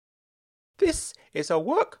This is a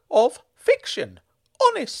work of fiction.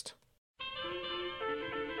 Honest.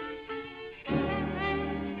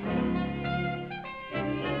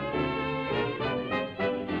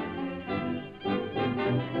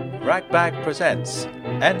 Ragbag presents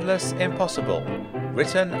Endless Impossible,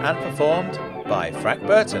 written and performed by Frank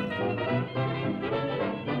Burton.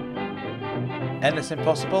 Endless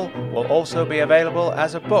Impossible will also be available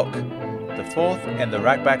as a book, the fourth in the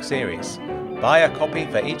Ragbag series. Buy a copy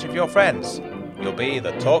for each of your friends. You'll be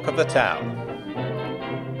the talk of the town.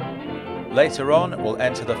 Later on, we'll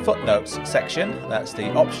enter the footnotes section. That's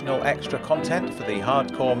the optional extra content for the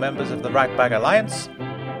hardcore members of the Ragbag Alliance.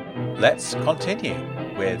 Let's continue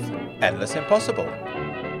with Endless Impossible.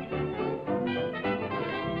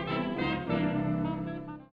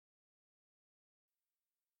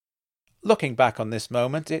 Looking back on this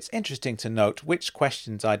moment, it's interesting to note which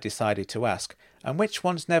questions I decided to ask and which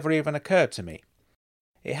ones never even occurred to me.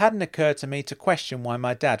 It hadn't occurred to me to question why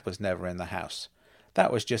my dad was never in the house.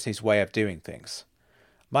 That was just his way of doing things.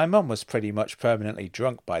 My mum was pretty much permanently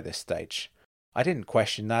drunk by this stage. I didn't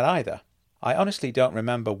question that either. I honestly don't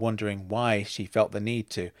remember wondering why she felt the need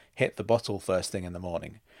to hit the bottle first thing in the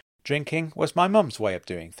morning. Drinking was my mum's way of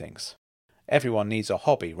doing things. Everyone needs a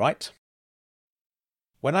hobby, right?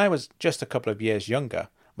 When I was just a couple of years younger,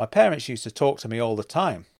 my parents used to talk to me all the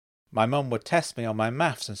time. My mum would test me on my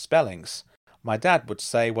maths and spellings. My dad would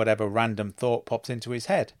say whatever random thought popped into his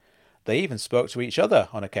head. They even spoke to each other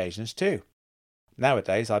on occasions too.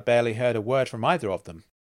 Nowadays I barely heard a word from either of them.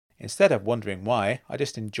 Instead of wondering why, I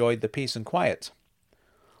just enjoyed the peace and quiet.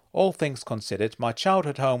 All things considered, my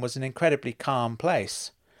childhood home was an incredibly calm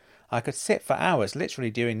place. I could sit for hours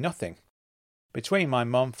literally doing nothing. Between my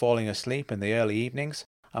mum falling asleep in the early evenings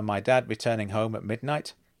and my dad returning home at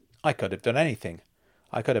midnight, I could have done anything.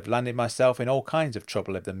 I could have landed myself in all kinds of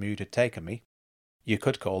trouble if the mood had taken me. You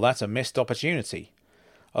could call that a missed opportunity.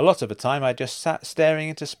 A lot of the time I just sat staring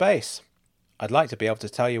into space. I'd like to be able to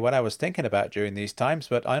tell you what I was thinking about during these times,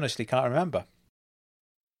 but I honestly can't remember.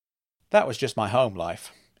 That was just my home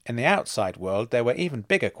life. In the outside world, there were even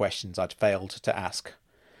bigger questions I'd failed to ask.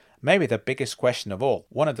 Maybe the biggest question of all,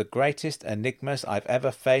 one of the greatest enigmas I've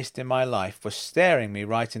ever faced in my life, was staring me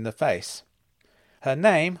right in the face. Her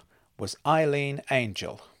name was Eileen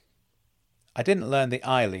Angel. I didn't learn the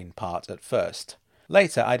Eileen part at first.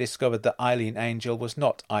 Later I discovered that Eileen Angel was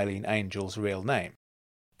not Eileen Angel's real name.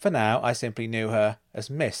 For now I simply knew her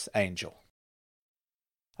as Miss Angel.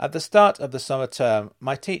 At the start of the summer term,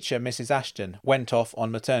 my teacher, Mrs. Ashton, went off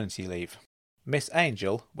on maternity leave. Miss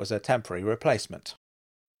Angel was a temporary replacement.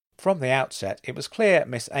 From the outset, it was clear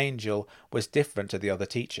Miss Angel was different to the other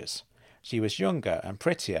teachers. She was younger and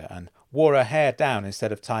prettier and wore her hair down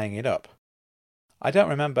instead of tying it up. I don't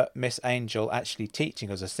remember Miss Angel actually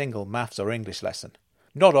teaching us a single maths or English lesson.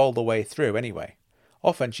 Not all the way through, anyway.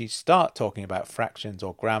 Often she'd start talking about fractions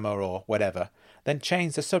or grammar or whatever, then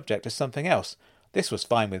change the subject to something else. This was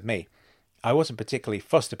fine with me. I wasn't particularly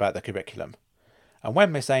fussed about the curriculum. And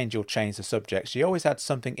when Miss Angel changed the subject, she always had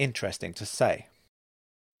something interesting to say.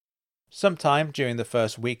 Sometime during the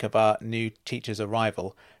first week of our new teacher's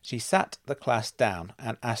arrival, she sat the class down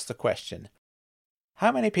and asked the question,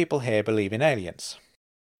 "How many people here believe in aliens?"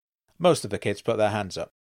 Most of the kids put their hands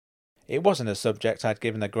up. It wasn't a subject I'd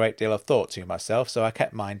given a great deal of thought to myself, so I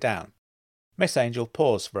kept mine down. Miss Angel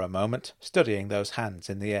paused for a moment, studying those hands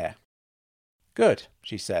in the air. "Good,"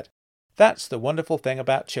 she said. "That's the wonderful thing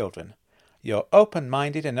about children. You're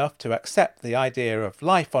open-minded enough to accept the idea of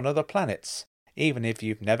life on other planets, even if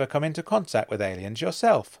you've never come into contact with aliens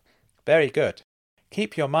yourself. Very good.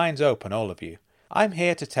 Keep your minds open, all of you. I'm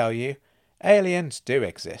here to tell you, aliens do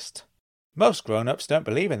exist. Most grown-ups don't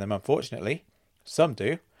believe in them, unfortunately. Some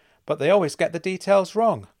do, but they always get the details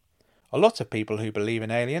wrong. A lot of people who believe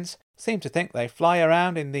in aliens seem to think they fly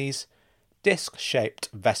around in these disc-shaped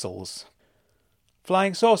vessels."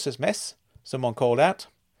 "Flying saucers, miss?" someone called out.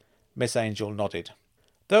 Miss Angel nodded.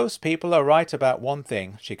 "Those people are right about one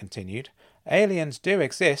thing," she continued. "Aliens do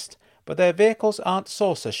exist, but their vehicles aren't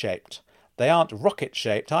saucer-shaped. They aren't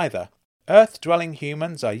rocket-shaped either. Earth-dwelling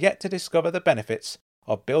humans are yet to discover the benefits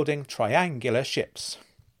of building triangular ships."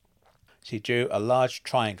 She drew a large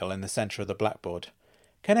triangle in the centre of the blackboard.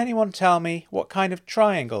 "Can anyone tell me what kind of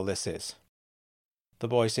triangle this is?" The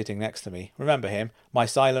boy sitting next to me, remember him, my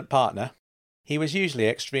silent partner? He was usually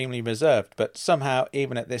extremely reserved, but somehow,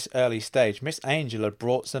 even at this early stage, Miss Angel had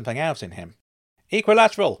brought something out in him.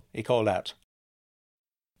 "Equilateral," he called out.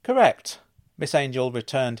 "Correct." Miss Angel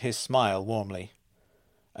returned his smile warmly.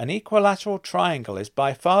 "An equilateral triangle is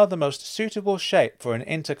by far the most suitable shape for an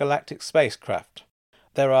intergalactic spacecraft.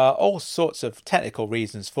 There are all sorts of technical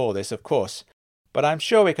reasons for this, of course, But I'm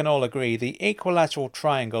sure we can all agree the equilateral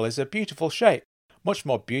triangle is a beautiful shape, much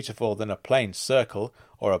more beautiful than a plain circle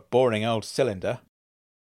or a boring old cylinder.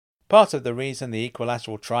 Part of the reason the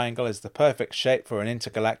equilateral triangle is the perfect shape for an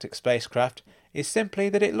intergalactic spacecraft is simply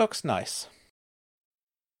that it looks nice.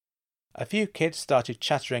 A few kids started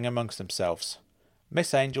chattering amongst themselves.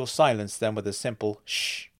 Miss Angel silenced them with a simple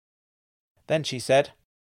shh. Then she said,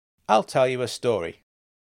 "I'll tell you a story."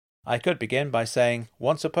 I could begin by saying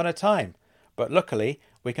once upon a time, but luckily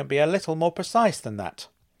we can be a little more precise than that.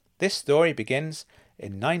 This story begins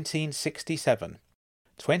in 1967,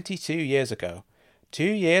 22 years ago,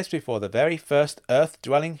 2 years before the very first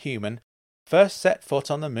Earth-dwelling human first set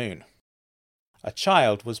foot on the moon. A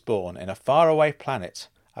child was born in a faraway planet,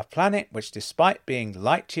 a planet which, despite being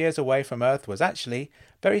light years away from Earth, was actually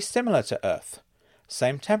very similar to Earth.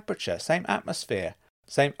 Same temperature, same atmosphere,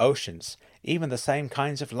 same oceans, even the same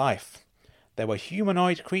kinds of life. They were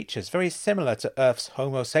humanoid creatures very similar to Earth's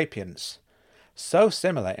Homo sapiens. So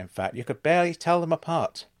similar, in fact, you could barely tell them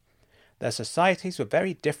apart. Their societies were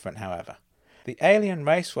very different, however. The alien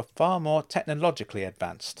race were far more technologically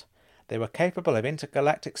advanced. They were capable of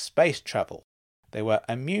intergalactic space travel. They were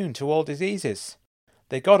immune to all diseases.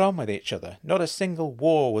 They got on with each other. Not a single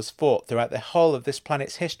war was fought throughout the whole of this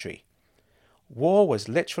planet's history. War was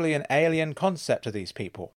literally an alien concept to these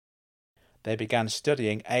people. They began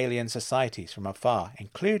studying alien societies from afar,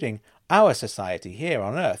 including our society here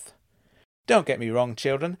on Earth. Don't get me wrong,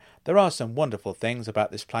 children, there are some wonderful things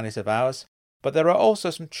about this planet of ours, but there are also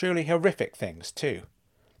some truly horrific things too.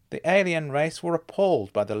 The alien race were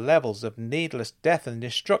appalled by the levels of needless death and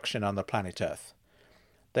destruction on the planet Earth.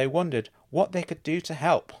 They wondered what they could do to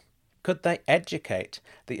help. Could they educate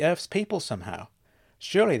the Earth's people somehow?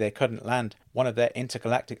 Surely they couldn't land one of their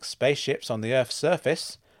intergalactic spaceships on the Earth's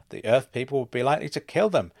surface. The Earth people would be likely to kill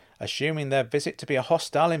them, assuming their visit to be a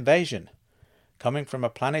hostile invasion. Coming from a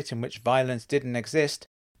planet in which violence didn't exist,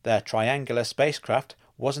 their triangular spacecraft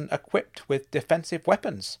wasn't equipped with defensive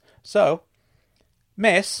weapons. So,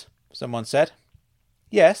 "Miss," someone said.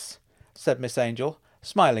 "Yes," said Miss Angel,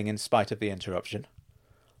 smiling in spite of the interruption.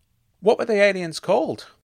 "What were the aliens called?"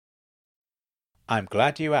 "I'm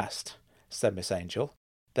glad you asked," said Miss Angel.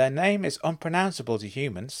 "Their name is unpronounceable to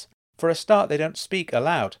humans. For a start, they don't speak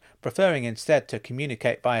aloud, preferring instead to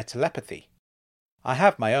communicate via telepathy. I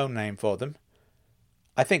have my own name for them.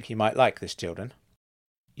 I think you might like this, children.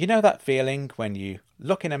 You know that feeling when you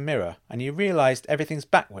look in a mirror and you realise everything's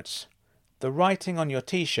backwards? The writing on your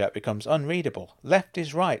t-shirt becomes unreadable, left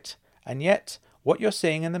is right, and yet what you're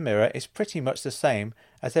seeing in the mirror is pretty much the same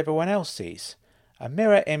as everyone else sees. A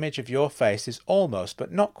mirror image of your face is almost,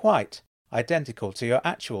 but not quite, identical to your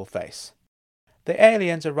actual face. The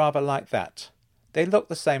aliens are rather like that. They look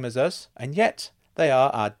the same as us, and yet they are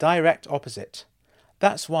our direct opposite.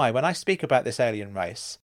 That's why when I speak about this alien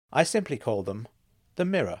race, I simply call them the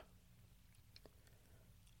Mirror."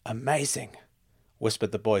 "Amazing,"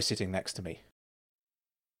 whispered the boy sitting next to me.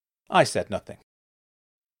 I said nothing.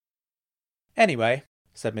 "Anyway,"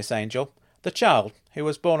 said Miss Angel, "the child who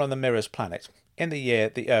was born on the Mirror's planet, in the year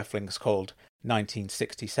the Earthlings called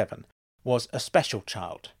 1967, was a special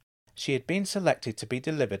child. She had been selected to be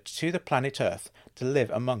delivered to the planet Earth to live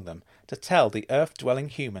among them, to tell the Earth-dwelling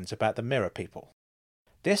humans about the Mirror people.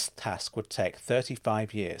 This task would take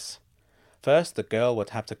 35 years. First, the girl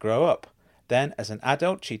would have to grow up. Then, as an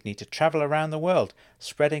adult, she'd need to travel around the world,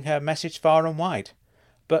 spreading her message far and wide.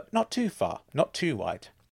 But not too far, not too wide.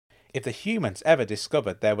 If the humans ever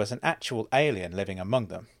discovered there was an actual alien living among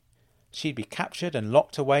them, she'd be captured and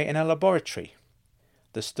locked away in a laboratory.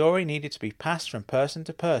 The story needed to be passed from person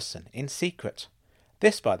to person, in secret.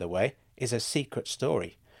 This, by the way, is a secret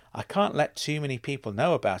story. I can't let too many people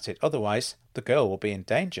know about it, otherwise the girl will be in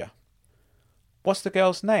danger." "What's the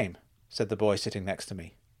girl's name?" said the boy sitting next to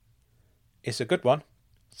me. "It's a good one,"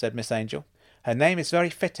 said Miss Angel. "Her name is very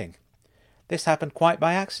fitting. This happened quite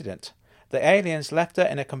by accident. The aliens left her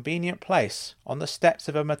in a convenient place, on the steps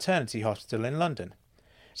of a maternity hospital in London.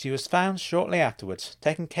 She was found shortly afterwards,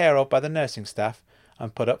 taken care of by the nursing staff,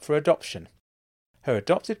 and put up for adoption. Her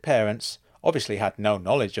adopted parents obviously had no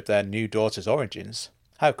knowledge of their new daughter's origins.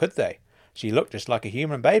 How could they? She looked just like a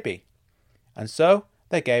human baby. And so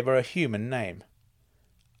they gave her a human name.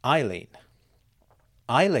 Eileen."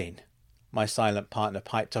 "Eileen," my silent partner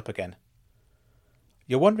piped up again.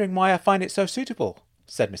 "You're wondering why I find it so suitable,"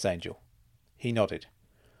 said Miss Angel. He nodded.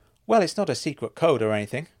 "Well, it's not a secret code or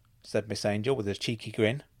anything," said Miss Angel with a cheeky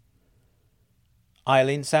grin.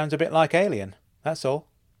 "Eileen sounds a bit like Alien, that's all."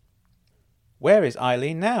 "Where is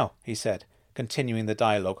Eileen now?" he said, continuing the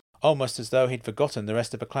dialogue, almost as though he'd forgotten the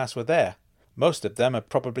rest of the class were there. Most of them had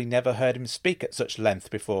probably never heard him speak at such length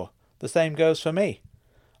before. The same goes for me.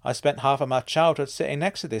 I spent half of my childhood sitting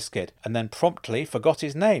next to this kid, and then promptly forgot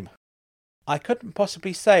his name. I couldn't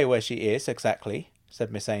possibly say where she is exactly,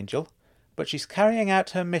 said Miss Angel, but she's carrying out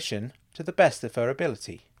her mission to the best of her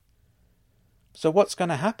ability. So what's going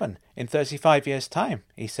to happen in 35 years' time?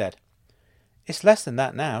 He said. It's less than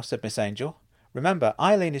that now, said Miss Angel. Remember,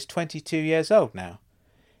 Eileen is 22 years old now.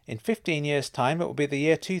 In 15 years' time it will be the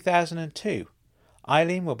year 2002.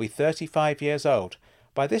 Eileen will be 35 years old.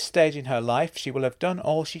 By this stage in her life she will have done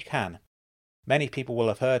all she can. Many people will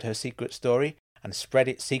have heard her secret story and spread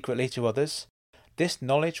it secretly to others. This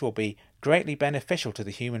knowledge will be greatly beneficial to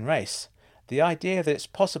the human race. The idea that it's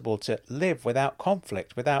possible to live without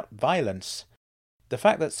conflict, without violence. The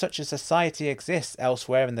fact that such a society exists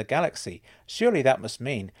elsewhere in the galaxy, surely that must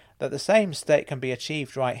mean that the same state can be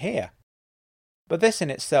achieved right here. But this in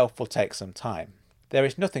itself will take some time. There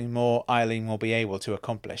is nothing more Eileen will be able to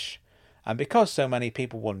accomplish. And because so many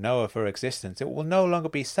people will know of her existence, it will no longer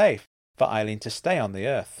be safe for Eileen to stay on the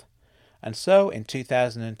Earth. And so, in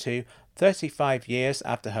 2002, 35 years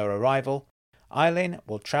after her arrival, Eileen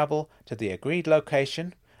will travel to the agreed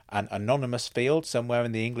location, an anonymous field somewhere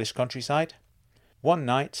in the English countryside. One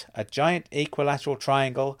night, a giant equilateral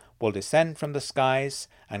triangle will descend from the skies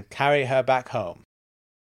and carry her back home.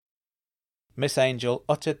 Miss Angel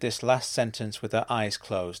uttered this last sentence with her eyes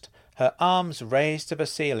closed, her arms raised to the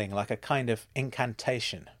ceiling like a kind of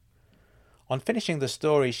incantation. On finishing the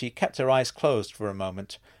story, she kept her eyes closed for a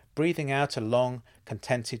moment, breathing out a long,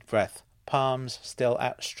 contented breath, palms still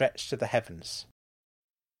outstretched to the heavens.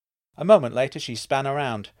 A moment later she span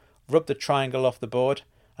around, rubbed the triangle off the board,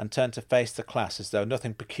 and turned to face the class as though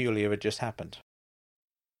nothing peculiar had just happened.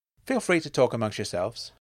 Feel free to talk amongst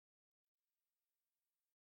yourselves.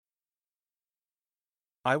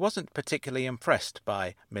 I wasn't particularly impressed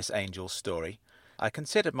by Miss Angel's story. I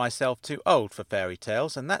considered myself too old for fairy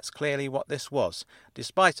tales, and that's clearly what this was,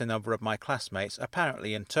 despite a number of my classmates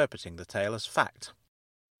apparently interpreting the tale as fact.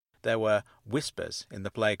 There were whispers in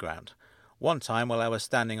the playground. One time, while I was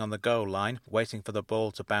standing on the goal line, waiting for the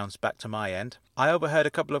ball to bounce back to my end, I overheard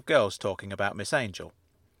a couple of girls talking about Miss Angel.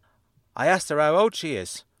 "I asked her how old she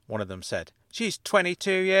is," one of them said. "She's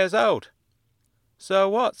 22 years old." "So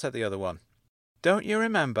what?" said the other one. "Don't you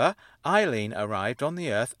remember? Eileen arrived on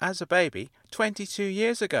the Earth as a baby 22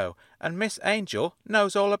 years ago, and Miss Angel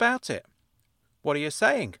knows all about it." "What are you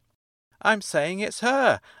saying?" "I'm saying it's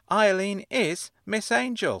her. Eileen is Miss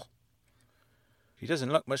Angel." "She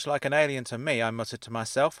doesn't look much like an alien to me," I muttered to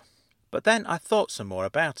myself. But then I thought some more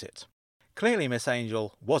about it. Clearly Miss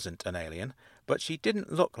Angel wasn't an alien, but she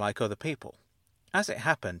didn't look like other people. As it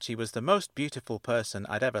happened, she was the most beautiful person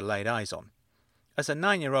I'd ever laid eyes on. As a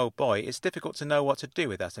 9-year-old boy, it's difficult to know what to do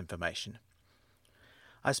with that information.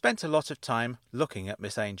 I spent a lot of time looking at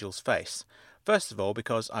Miss Angel's face. First of all,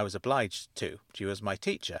 because I was obliged to. She was my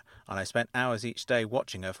teacher, and I spent hours each day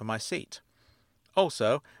watching her from my seat.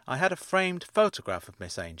 Also, I had a framed photograph of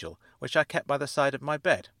Miss Angel, which I kept by the side of my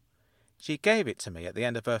bed. She gave it to me at the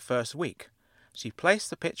end of her first week. She placed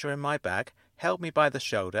the picture in my bag, held me by the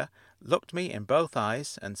shoulder, looked me in both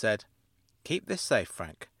eyes, and said, "Keep this safe,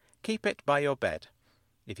 Frank. Keep it by your bed.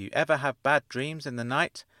 If you ever have bad dreams in the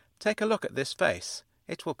night, take a look at this face.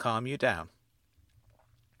 It will calm you down."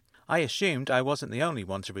 I assumed I wasn't the only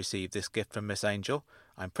one to receive this gift from Miss Angel.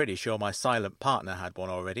 I'm pretty sure my silent partner had one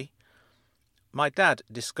already. My dad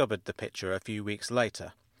discovered the picture a few weeks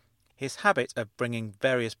later. His habit of bringing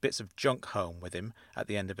various bits of junk home with him at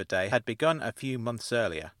the end of a day had begun a few months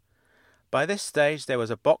earlier. By this stage there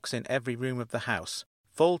was a box in every room of the house,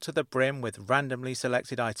 full to the brim with randomly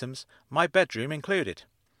selected items, my bedroom included.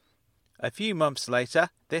 A few months later,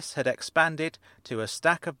 this had expanded to a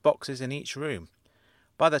stack of boxes in each room.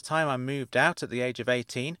 By the time I moved out at the age of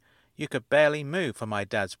 18, you could barely move for my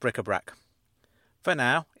dad's bric-a-brac. For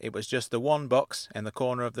now, it was just the one box in the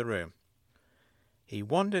corner of the room. He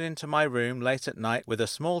wandered into my room late at night with a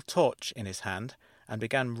small torch in his hand and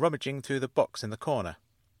began rummaging through the box in the corner.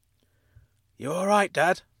 "You all right,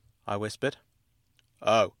 Dad?" I whispered.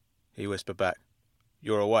 "Oh," he whispered back.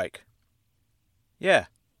 "You're awake?" "Yeah."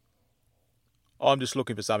 "I'm just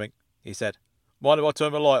looking for something," he said. "Mind if I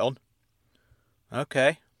turn the light on?"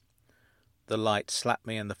 "Okay." The light slapped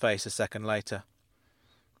me in the face a second later.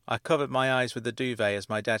 I covered my eyes with the duvet as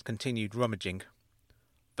my dad continued rummaging.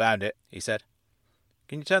 "Found it," he said.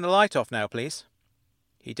 "Can you turn the light off now, please?"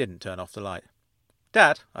 He didn't turn off the light.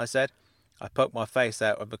 "Dad," I said. I poked my face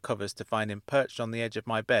out of the covers to find him perched on the edge of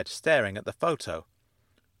my bed, staring at the photo.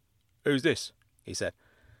 "Who's this?" he said.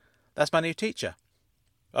 "That's my new teacher."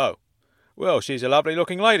 "Oh. Well, she's a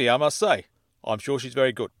lovely-looking lady, I must say. I'm sure she's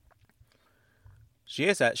very good." "She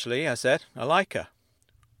is, actually," I said. "I like her."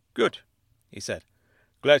 Good, he said.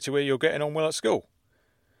 Glad to hear you're getting on well at school.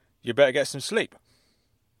 You better get some sleep.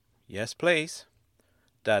 Yes, please.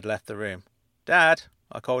 Dad left the room. Dad,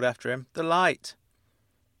 I called after him, the light.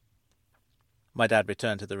 My dad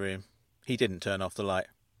returned to the room. He didn't turn off the light.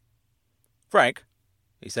 Frank,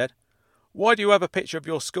 he said, why do you have a picture of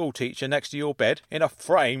your school teacher next to your bed, in a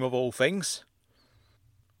frame of all things?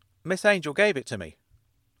 Miss Angel gave it to me.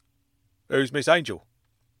 Who's Miss Angel?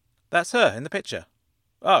 That's her in the picture.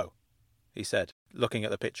 Oh, he said, looking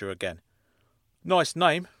at the picture again. Nice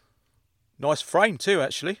name. Nice frame too,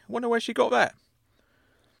 actually. Wonder where she got that.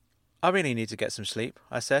 I really need to get some sleep,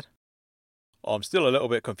 I said. I'm still a little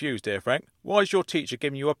bit confused here, Frank. Why is your teacher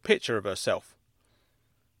giving you a picture of herself?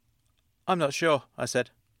 I'm not sure, I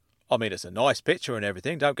said. I mean, it's a nice picture and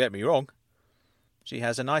everything, don't get me wrong. She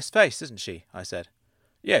has a nice face, doesn't she? I said.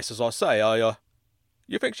 Yes, as I say,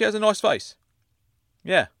 You think she has a nice face?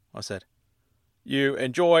 Yeah, I said. You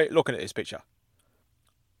enjoy looking at this picture?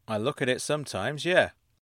 I look at it sometimes, yeah.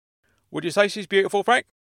 Would you say she's beautiful, Frank?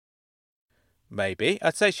 Maybe.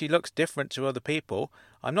 I'd say she looks different to other people.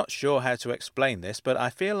 I'm not sure how to explain this, but I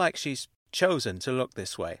feel like she's chosen to look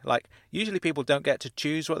this way. Like, usually people don't get to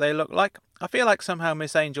choose what they look like. I feel like somehow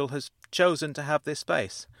Miss Angel has chosen to have this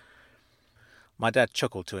face. My dad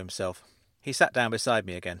chuckled to himself. He sat down beside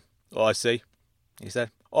me again. I see, he said.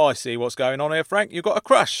 I see what's going on here, Frank. You've got a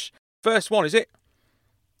crush. First one, is it?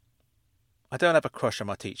 I don't have a crush on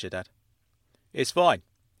my teacher, Dad. It's fine,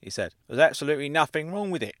 he said. There's absolutely nothing wrong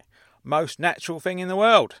with it. Most natural thing in the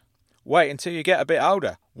world. Wait until you get a bit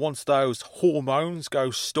older. Once those hormones go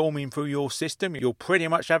storming through your system, you'll pretty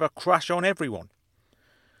much have a crush on everyone.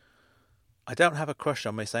 I don't have a crush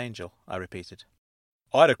on Miss Angel, I repeated.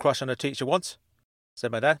 I had a crush on a teacher once,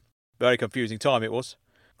 said my dad. Very confusing time it was.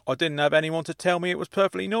 I didn't have anyone to tell me it was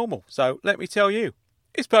perfectly normal, so let me tell you.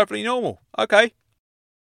 It's perfectly normal, okay?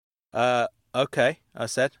 Okay, I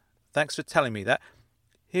said. Thanks for telling me that.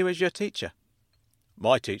 Who was your teacher?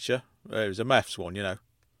 My teacher? It was a maths one, you know.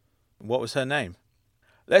 What was her name?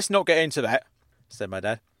 Let's not get into that, said my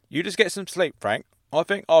dad. You just get some sleep, Frank. I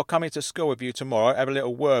think I'll come into school with you tomorrow and have a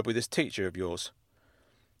little word with this teacher of yours.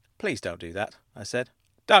 Please don't do that, I said.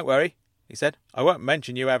 Don't worry, he said. I won't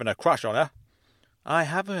mention you having a crush on her. I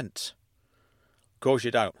haven't. Of course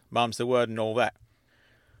you don't. Mum's the word and all that.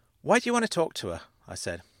 Why do you want to talk to her? I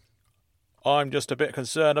said. I'm just a bit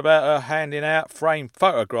concerned about her handing out framed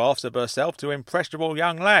photographs of herself to impressionable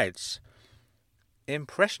young lads.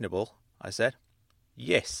 Impressionable? I said.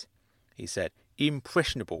 Yes, he said.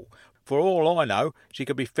 Impressionable. For all I know, she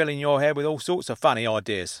could be filling your head with all sorts of funny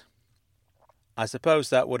ideas. I suppose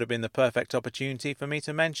that would have been the perfect opportunity for me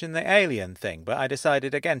to mention the alien thing, but I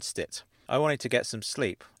decided against it. I wanted to get some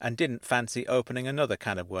sleep, and didn't fancy opening another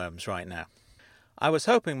can of worms right now. I was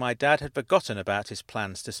hoping my dad had forgotten about his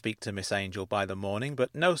plans to speak to Miss Angel by the morning,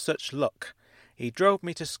 but no such luck. He drove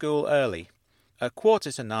me to school early. At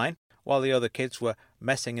 9:15, while the other kids were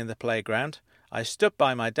messing in the playground, I stood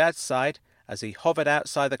by my dad's side as he hovered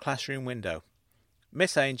outside the classroom window.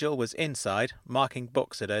 Miss Angel was inside, marking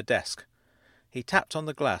books at her desk. He tapped on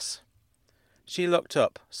the glass. She looked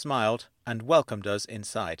up, smiled, and welcomed us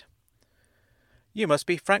inside. You must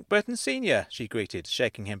be Frank Burton Sr., she greeted,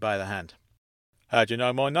 shaking him by the hand. How do you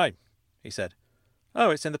know my name? He said. Oh,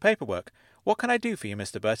 it's in the paperwork. What can I do for you,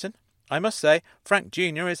 Mr. Burton? I must say, Frank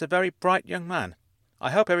Jr. is a very bright young man.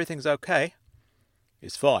 I hope everything's okay.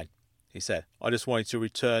 It's fine, he said. I just wanted to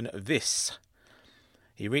return this.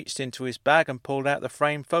 He reached into his bag and pulled out the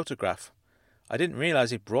framed photograph. I didn't realise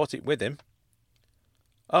he'd brought it with him.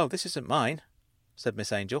 Oh, this isn't mine, said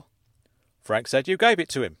Miss Angel. Frank said you gave it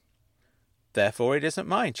to him. Therefore it isn't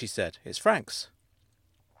mine, she said. It's Frank's.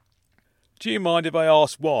 Do you mind if I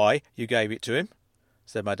ask why you gave it to him?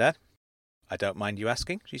 Said my dad. I don't mind you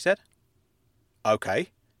asking, she said. OK,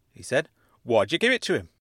 he said. Why'd you give it to him?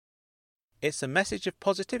 It's a message of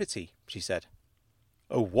positivity, she said.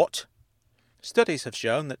 Oh, what? Studies have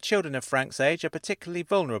shown that children of Frank's age are particularly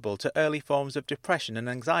vulnerable to early forms of depression and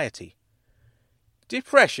anxiety.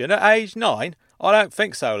 Depression at age 9? I don't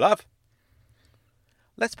think so, love.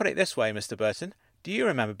 Let's put it this way, Mr. Burton. Do you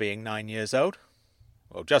remember being 9 years old?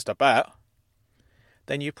 Well, just about.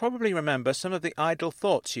 Then you probably remember some of the idle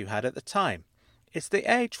thoughts you had at the time. It's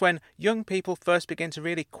the age when young people first begin to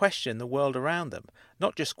really question the world around them,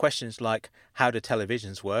 not just questions like, how do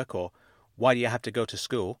televisions work, or why do you have to go to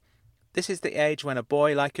school? This is the age when a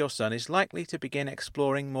boy like your son is likely to begin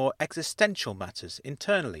exploring more existential matters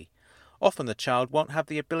internally. Often the child won't have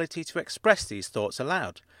the ability to express these thoughts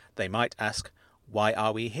aloud. They might ask, why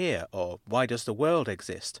are we here? Or why does the world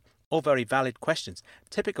exist? All very valid questions,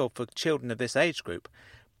 typical for children of this age group.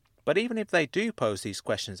 But even if they do pose these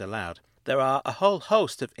questions aloud, there are a whole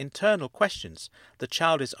host of internal questions the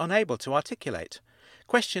child is unable to articulate.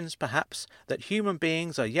 Questions, perhaps, that human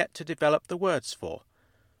beings are yet to develop the words for.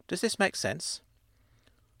 Does this make sense?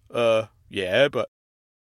 Yeah, but...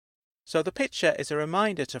 So the picture is a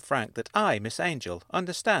reminder to Frank that I, Miss Angel,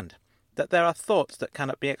 understand that there are thoughts that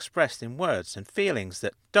cannot be expressed in words and feelings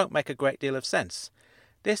that don't make a great deal of sense.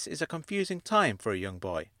 This is a confusing time for a young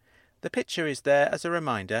boy. The picture is there as a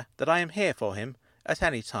reminder that I am here for him at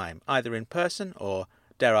any time, either in person or,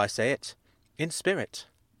 dare I say it, in spirit.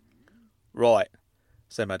 Right,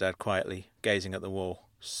 said my dad quietly, gazing at the wall.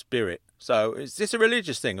 Spirit. So, is this a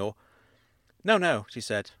religious thing, or...? No, she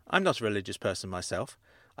said. I'm not a religious person myself.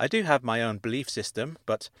 I do have my own belief system,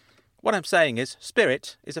 but what I'm saying is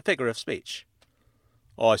spirit is a figure of speech.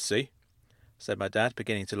 I see, said my dad,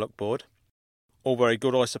 beginning to look bored. All very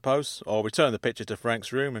good, I suppose. I'll return the picture to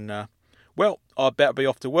Frank's room and, well, I'd better be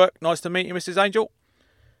off to work. Nice to meet you, Mrs. Angel.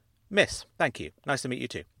 Miss, thank you. Nice to meet you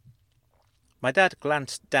too. My dad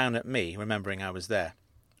glanced down at me, remembering I was there.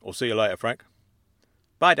 I'll see you later, Frank.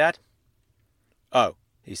 Bye, Dad. Oh,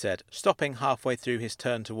 he said, stopping halfway through his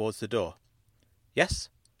turn towards the door. Yes,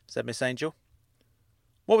 said Miss Angel.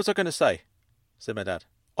 What was I going to say? Said my dad.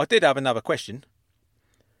 I did have another question.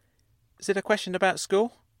 Is it a question about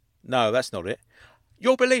school? No, that's not it.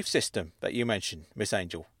 Your belief system that you mentioned, Miss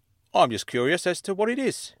Angel. I'm just curious as to what it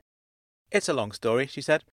is. It's a long story, she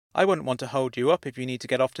said. I wouldn't want to hold you up if you need to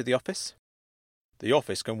get off to the office. The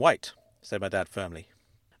office can wait, said my dad firmly.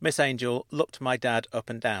 Miss Angel looked my dad up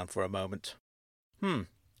and down for a moment.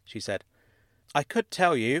 She said. I could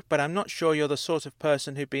tell you, but I'm not sure you're the sort of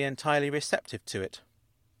person who'd be entirely receptive to it.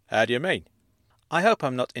 How do you mean? I hope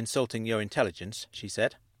I'm not insulting your intelligence, she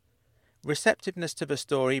said. Receptiveness to the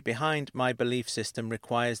story behind my belief system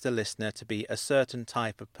requires the listener to be a certain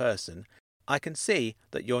type of person. I can see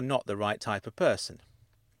that you're not the right type of person.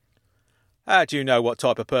 How do you know what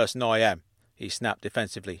type of person I am? He snapped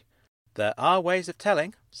defensively. There are ways of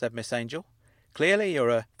telling, said Miss Angel. Clearly you're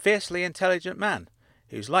a fiercely intelligent man,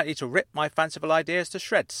 who's likely to rip my fanciful ideas to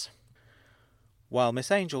shreds. While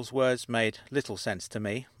Miss Angel's words made little sense to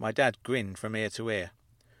me, my dad grinned from ear to ear.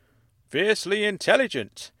 Fiercely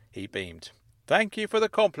intelligent, he beamed. Thank you for the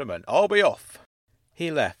compliment. I'll be off.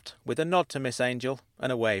 He left, with a nod to Miss Angel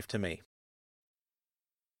and a wave to me.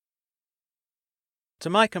 To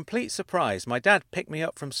my complete surprise, my dad picked me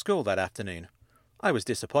up from school that afternoon. I was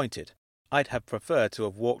disappointed. I'd have preferred to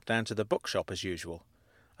have walked down to the bookshop as usual.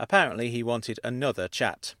 Apparently he wanted another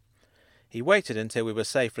chat. He waited until we were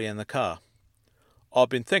safely in the car. I've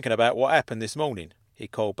been thinking about what happened this morning, he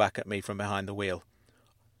called back at me from behind the wheel.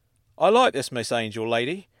 I like this Miss Angel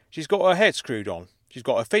lady. She's got her head screwed on. She's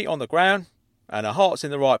got her feet on the ground, and her heart's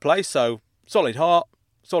in the right place, so solid heart,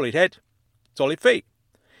 solid head, solid feet.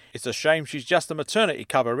 It's a shame she's just a maternity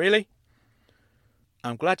cover, really.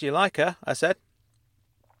 I'm glad you like her, I said.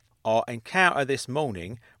 Our encounter this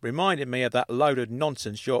morning reminded me of that load of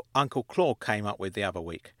nonsense your Uncle Claude came up with the other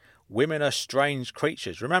week. Women are strange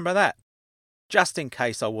creatures, remember that? Just in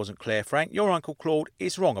case I wasn't clear, Frank, your Uncle Claude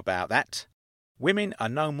is wrong about that. Women are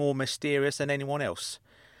no more mysterious than anyone else.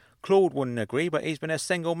 Claude wouldn't agree, but he's been a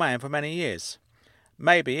single man for many years.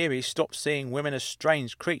 Maybe if he stops seeing women as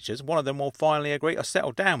strange creatures, one of them will finally agree to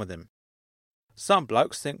settle down with him. Some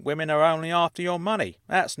blokes think women are only after your money.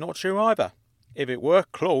 That's not true either. If it were,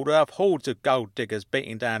 Claude would have hordes of gold diggers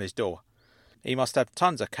beating down his door. He must have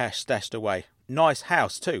tons of cash stashed away. Nice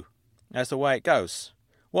house, too. That's the way it goes.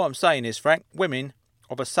 What I'm saying is, Frank, women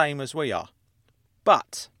are the same as we are.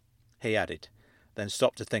 But, he added, then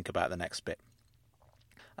stopped to think about the next bit.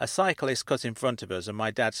 A cyclist cut in front of us and my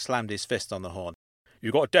dad slammed his fist on the horn.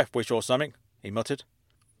 You got a death wish or something, he muttered.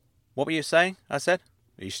 What were you saying? I said.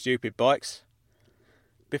 These stupid bikes.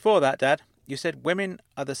 Before that, Dad, you said women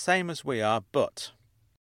are the same as we are, but...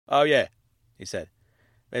 Oh, yeah, he said.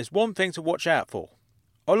 There's one thing to watch out for.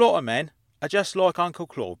 A lot of men are just like Uncle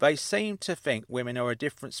Claude. They seem to think women are a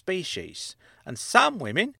different species. And some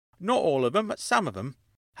women, not all of them, but some of them,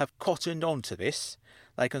 have cottoned on to this.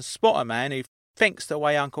 They can spot a man who thinks the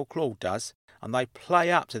way Uncle Claude does, and they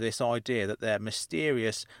play up to this idea that they're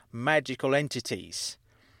mysterious, magical entities.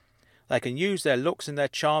 They can use their looks and their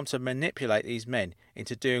charm to manipulate these men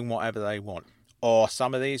into doing whatever they want. Are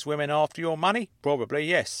some of these women after your money? Probably,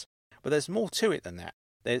 yes. But there's more to it than that.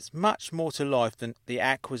 There's much more to life than the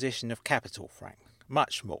acquisition of capital, Frank.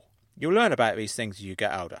 Much more. You'll learn about these things as you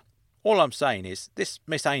get older. All I'm saying is, this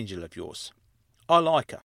Miss Angel of yours, I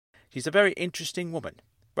like her. She's a very interesting woman,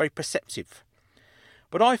 very perceptive.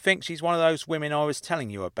 But I think she's one of those women I was telling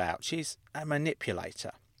you about. She's a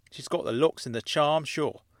manipulator. She's got the looks and the charm,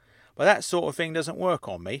 sure. But that sort of thing doesn't work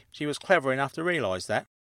on me. She was clever enough to realise that.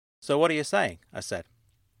 So what are you saying? I said.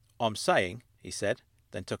 I'm saying, he said,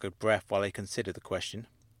 then took a breath while he considered the question.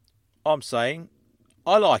 I'm saying,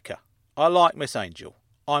 I like her. I like Miss Angel.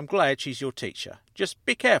 I'm glad she's your teacher. Just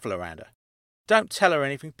be careful around her. Don't tell her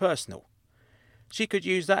anything personal. She could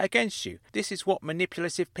use that against you. This is what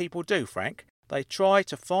manipulative people do, Frank. They try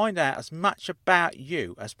to find out as much about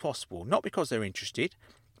you as possible, not because they're interested,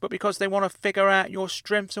 but because they want to figure out your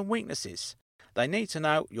strengths and weaknesses. They need to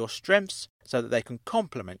know your strengths so that they can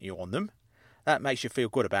compliment you on them. That makes you feel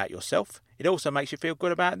good about yourself. It also makes you feel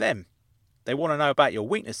good about them. They want to know about your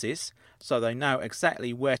weaknesses so they know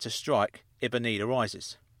exactly where to strike if a need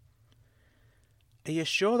arises. Are you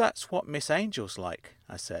sure that's what Miss Angel's like?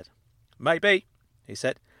 I said. Maybe, he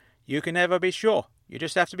said. You can never be sure. You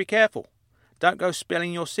just have to be careful. Don't go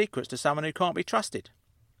spilling your secrets to someone who can't be trusted.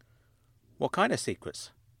 What kind of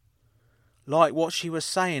secrets? Like what she was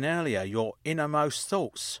saying earlier, your innermost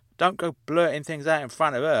thoughts. Don't go blurting things out in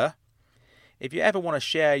front of her. If you ever want to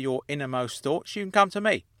share your innermost thoughts, you can come to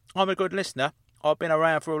me. I'm a good listener. I've been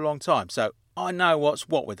around for a long time, so I know what's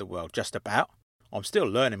what with the world, just about. I'm still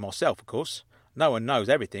learning myself, of course. No one knows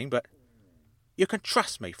everything, but you can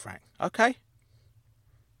trust me, Frank, okay?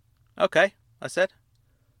 Okay, I said.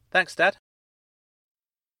 Thanks, Dad.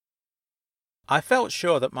 I felt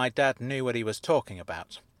sure that my dad knew what he was talking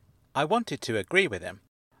about. I wanted to agree with him.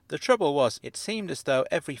 The trouble was, it seemed as though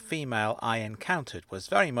every female I encountered was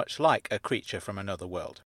very much like a creature from another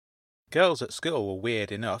world. Girls at school were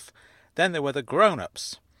weird enough. Then there were the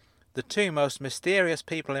grown-ups. The two most mysterious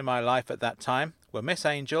people in my life at that time were Miss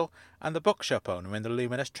Angel and the bookshop owner in the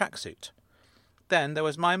luminous tracksuit. Then there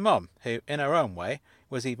was my mum, who, in her own way,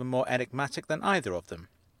 was even more enigmatic than either of them.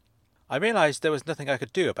 I realised there was nothing I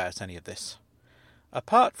could do about any of this.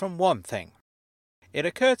 Apart from one thing. It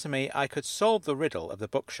occurred to me I could solve the riddle of the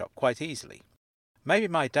bookshop quite easily. Maybe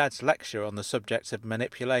my dad's lecture on the subject of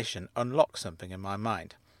manipulation unlocked something in my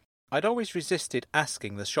mind. I'd always resisted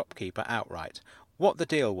asking the shopkeeper outright what the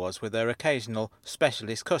deal was with their occasional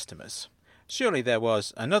specialist customers. Surely there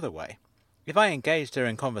was another way. If I engaged her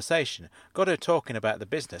in conversation, got her talking about the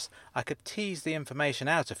business, I could tease the information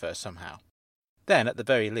out of her somehow. Then, at the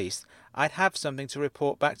very least, I'd have something to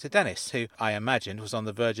report back to Dennis, who, I imagined, was on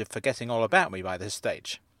the verge of forgetting all about me by this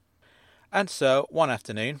stage. And so, one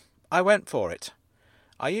afternoon, I went for it.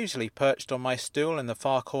 I usually perched on my stool in the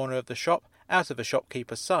far corner of the shop, out of the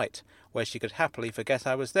shopkeeper's sight, where she could happily forget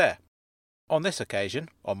I was there. On this occasion,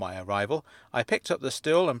 on my arrival, I picked up the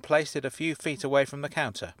stool and placed it a few feet away from the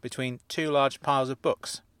counter, between two large piles of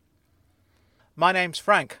books. "My name's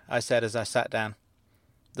Frank," I said as I sat down.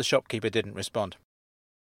 The shopkeeper didn't respond.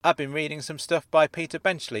 "I've been reading some stuff by Peter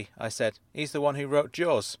Benchley," I said. "He's the one who wrote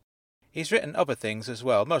Jaws. He's written other things as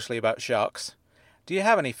well, mostly about sharks. Do you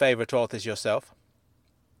have any favourite authors yourself?"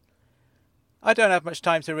 "I don't have much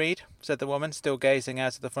time to read," said the woman, still gazing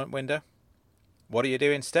out of the front window. "What do you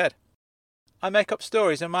do instead?" "I make up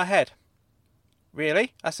stories in my head."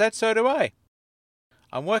 "Really?" I said. "So do I."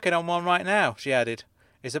 "I'm working on one right now," she added.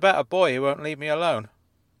 "It's about a boy who won't leave me alone."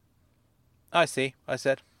 "I see," I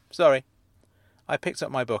said. "Sorry." I picked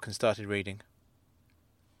up my book and started reading.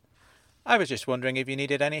 "I was just wondering if you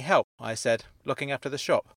needed any help," I said, looking after the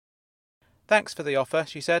shop. "Thanks for the offer,"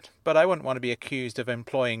 she said, "but I wouldn't want to be accused of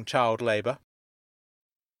employing child labour."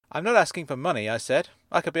 "I'm not asking for money," I said.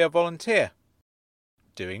 "I could be a volunteer."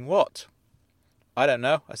 "Doing what?" "I don't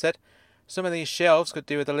know," I said. "Some of these shelves could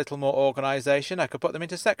do with a little more organisation. I could put them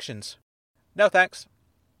into sections." "No, thanks."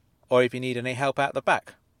 "Or if you need any help out the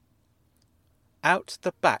back." "Out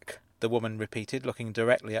the back," the woman repeated, looking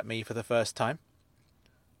directly at me for the first time.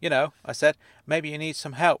 "You know," I said, "maybe you need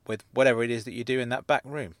some help with whatever it is that you do in that back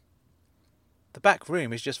room." "The back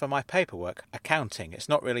room is just for my paperwork, accounting. It's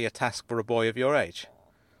not really a task for a boy of your age."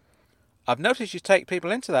 "I've noticed you take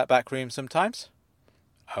people into that back room sometimes."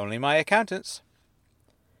 "Only my accountants."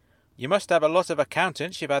 "You must have a lot of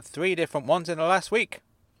accountants. You've had 3 different ones in the last week."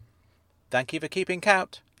 "Thank you for keeping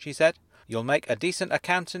count," she said. "You'll make a decent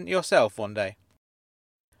accountant yourself one day."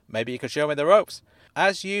 "Maybe you could show me the ropes."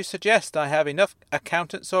 "As you suggest, I have enough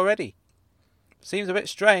accountants already." "Seems a bit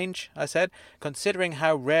strange," I said. "Considering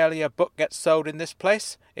how rarely a book gets sold in this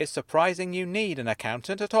place, it's surprising you need an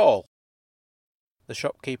accountant at all." The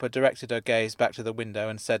shopkeeper directed her gaze back to the window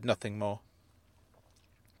and said nothing more.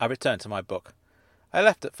 I returned to my book. I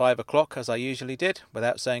left at 5 o'clock, as I usually did,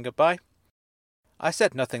 without saying goodbye. I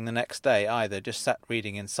said nothing the next day either, just sat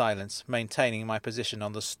reading in silence, maintaining my position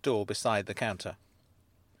on the stool beside the counter.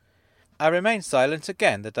 I remained silent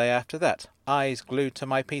again the day after that, eyes glued to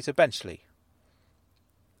my Peter Benchley.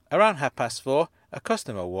 Around 4:30, a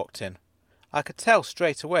customer walked in. I could tell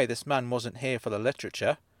straight away this man wasn't here for the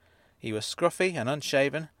literature. He was scruffy and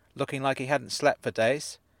unshaven, looking like he hadn't slept for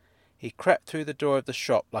days. He crept through the door of the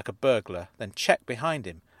shop like a burglar, then checked behind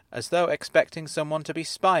him, as though expecting someone to be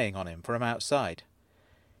spying on him from outside.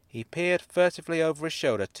 He peered furtively over his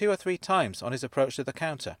shoulder 2 or 3 times on his approach to the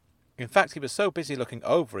counter. In fact, he was so busy looking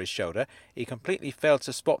over his shoulder, he completely failed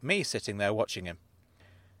to spot me sitting there watching him.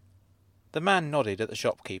 The man nodded at the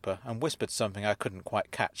shopkeeper and whispered something I couldn't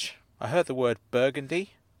quite catch. I heard the word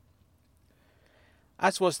burgundy.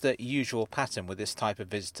 As was the usual pattern with this type of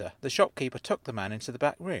visitor, the shopkeeper took the man into the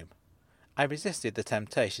back room. I resisted the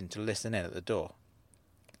temptation to listen in at the door.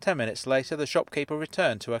 10 minutes later, the shopkeeper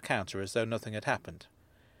returned to her counter as though nothing had happened.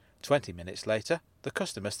 20 minutes later, the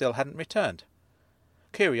customer still hadn't returned.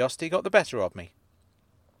 Curiosity got the better of me.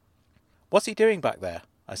 "What's he doing back there?"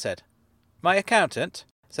 I said. "My accountant,"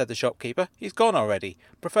 said the shopkeeper. "He's gone already.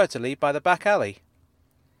 Preferred to leave by the back alley."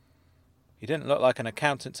 "He didn't look like an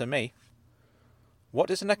accountant to me." "What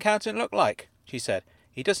does an accountant look like?" she said.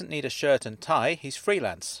 "He doesn't need a shirt and tie. He's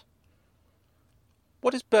freelance."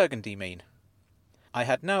 "What does burgundy mean?" I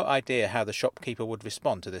had no idea how the shopkeeper would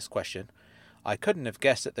respond to this question. I couldn't have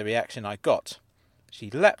guessed at the reaction I got. She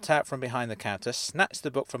leapt out from behind the counter, snatched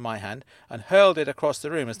the book from my hand, and hurled it across the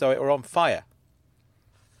room as though it were on fire.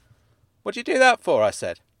 "What'd you do that for?" I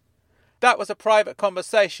said. "That was a private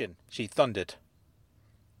conversation," she thundered.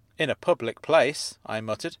 "In a public place," I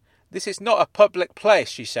muttered. "This is not a public place,"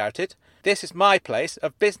 she shouted. "This is my place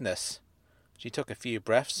of business." She took a few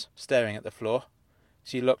breaths, staring at the floor.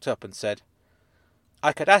 She looked up and said,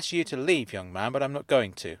 "I could ask you to leave, young man, but I'm not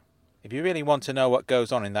going to. If you really want to know what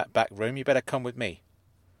goes on in that back room, you better come with me."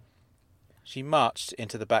 She marched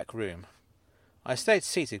into the back room. I stayed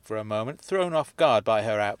seated for a moment, thrown off guard by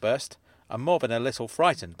her outburst, and more than a little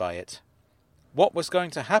frightened by it. What was going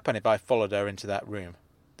to happen if I followed her into that room?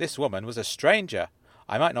 This woman was a stranger.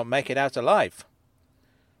 I might not make it out alive.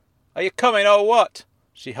 "Are you coming or what?"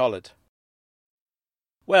 she hollered.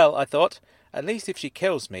 Well, I thought, at least if she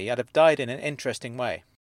kills me, I'd have died in an interesting way.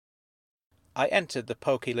 I entered the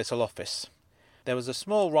poky little office. There was a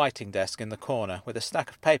small writing desk in the corner with a stack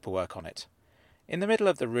of paperwork on it. In the middle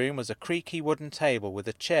of the room was a creaky wooden table with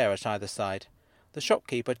a chair at either side. The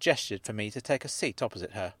shopkeeper gestured for me to take a seat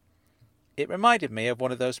opposite her. It reminded me of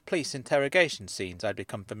one of those police interrogation scenes I'd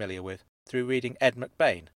become familiar with through reading Ed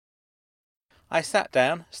McBain. I sat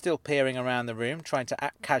down, still peering around the room, trying to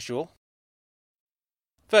act casual.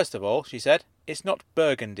 "First of all," she said, "it's not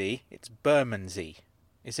Burgundy, it's Bermondsey.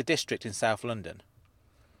 It's a district in South London."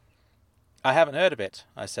 "I haven't heard of it,"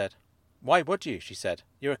 I said. "Why would you?" she said.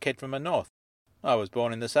 "You're a kid from the north." "I was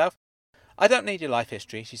born in the south." "I don't need your life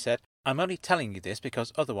history," she said. "I'm only telling you this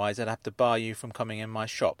because otherwise I'd have to bar you from coming in my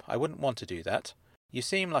shop. I wouldn't want to do that. You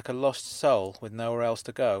seem like a lost soul with nowhere else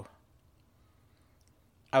to go."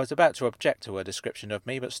 I was about to object to her description of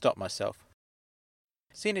me, but stopped myself.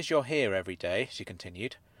 "Seeing as you're here every day," she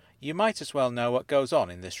continued, "you might as well know what goes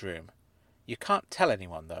on in this room. You can't tell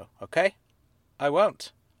anyone, though, okay?" "I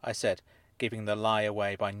won't," I said, giving the lie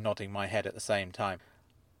away by nodding my head at the same time.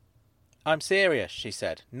 "I'm serious," she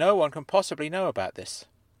said. "No one can possibly know about this."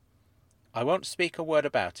 "I won't speak a word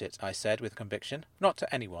about it," I said with conviction. "Not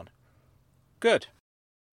to anyone." "Good."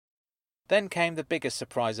 Then came the biggest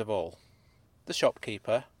surprise of all. The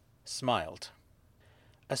shopkeeper smiled.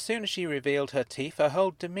 As soon as she revealed her teeth, her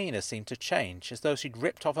whole demeanour seemed to change, as though she'd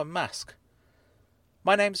ripped off a mask.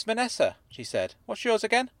 "My name's Vanessa," she said. "What's yours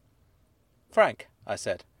again?" "Frank," I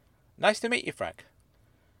said. "Nice to meet you, Frank."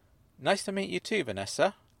 "Nice to meet you too,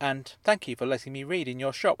 Vanessa, and thank you for letting me read in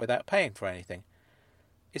your shop without paying for anything."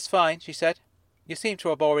 "It's fine," she said. "You seem to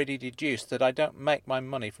have already deduced that I don't make my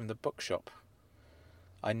money from the bookshop."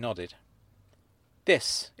 I nodded.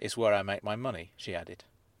 "This is where I make my money," she added.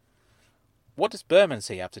 "What does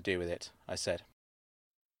Bermondsey have to do with it?" I said.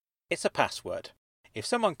 "It's a password. If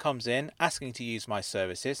someone comes in asking to use my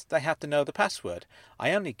services, they have to know the password.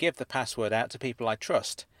 I only give the password out to people I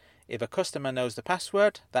trust. If a customer knows the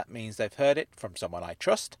password, that means they've heard it from someone I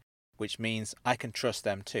trust, which means I can trust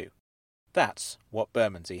them too. That's what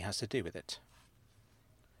Bermondsey has to do with it."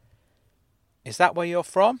 "Is that where you're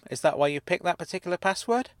from? Is that why you picked that particular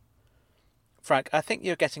password?" "Frank, I think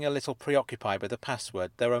you're getting a little preoccupied with the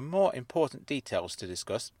password. There are more important details to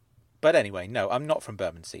discuss. But anyway, no, I'm not from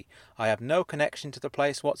Bermondsey. I have no connection to the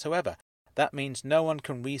place whatsoever. That means no one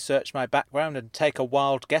can research my background and take a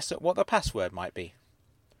wild guess at what the password might be."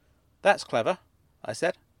 "That's clever," I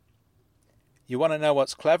said. "You want to know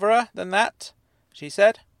what's cleverer than that?" she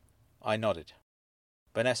said. I nodded.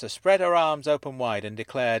 Vanessa spread her arms open wide and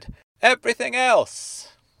declared, "Everything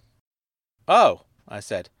else!" "Oh," I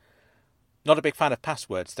said. "Not a big fan of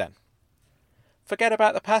passwords, then?" Forget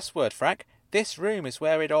about the password, Frank. This room is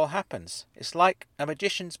where it all happens. It's like a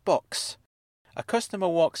magician's box. A customer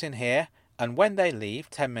walks in here, and when they leave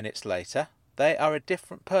 10 minutes later, they are a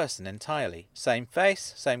different person entirely. Same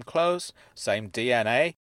face, same clothes, same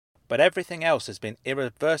DNA, but everything else has been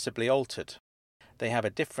irreversibly altered. They have a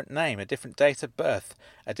different name, a different date of birth,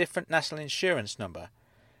 a different national insurance number.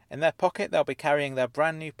 In their pocket, they'll be carrying their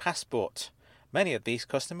brand new passport. Many of these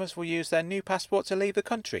customers will use their new passport to leave the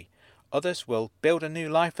country. Others will build a new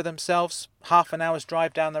life for themselves half an hour's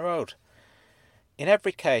drive down the road. In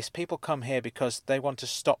every case, people come here because they want to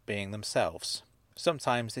stop being themselves.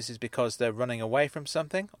 Sometimes this is because they're running away from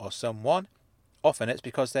something or someone. Often it's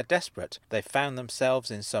because they're desperate. They've found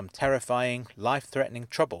themselves in some terrifying, life-threatening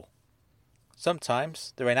trouble.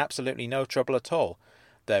 Sometimes they're in absolutely no trouble at all.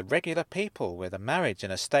 They're regular people with a marriage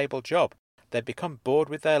and a stable job. They've become bored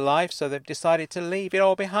with their lives, so they've decided to leave it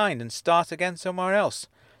all behind and start again somewhere else.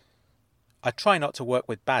 I try not to work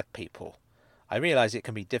with bad people. I realise it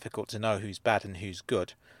can be difficult to know who's bad and who's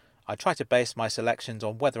good. I try to base my selections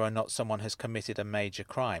on whether or not someone has committed a major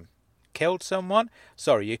crime. Killed someone?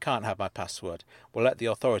 Sorry, you can't have my password. We'll let the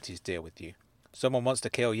authorities deal with you. Someone wants to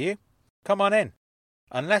kill you? Come on in.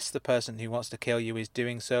 Unless the person who wants to kill you is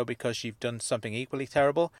doing so because you've done something equally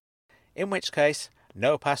terrible, in which case,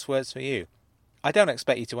 no passwords for you. I don't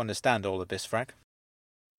expect you to understand all of this, Frank.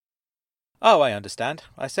 Oh, I understand,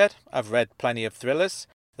 I said. I've read plenty of thrillers.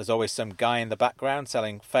 There's always some guy in the background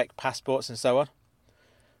selling fake passports and so on.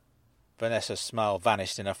 Vanessa's smile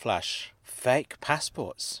vanished in a flash. Fake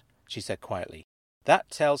passports, she said quietly. That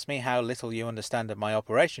tells me how little you understand of my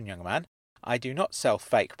operation, young man. I do not sell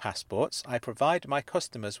fake passports. I provide my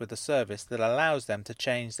customers with a service that allows them to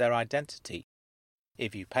change their identity.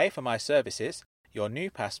 If you pay for my services, your new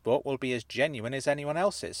passport will be as genuine as anyone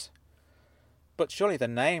else's. But surely the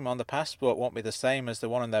name on the passport won't be the same as the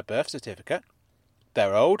one on their birth certificate.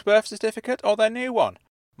 Their old birth certificate or their new one?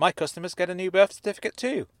 My customers get a new birth certificate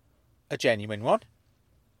too. A genuine one.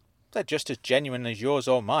 They're just as genuine as yours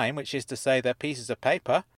or mine, which is to say they're pieces of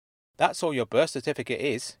paper. That's all your birth certificate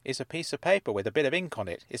is a piece of paper with a bit of ink on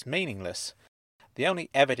it. It's meaningless. The only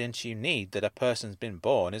evidence you need that a person's been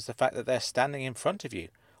born is the fact that they're standing in front of you.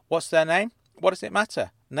 What's their name? What does it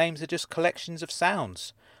matter? Names are just collections of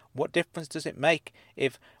sounds. What difference does it make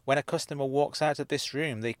if, when a customer walks out of this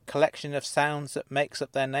room, the collection of sounds that makes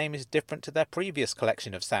up their name is different to their previous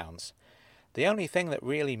collection of sounds? The only thing that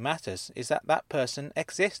really matters is that that person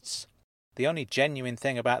exists. The only genuine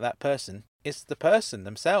thing about that person is the person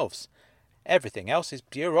themselves. Everything else is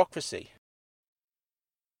bureaucracy.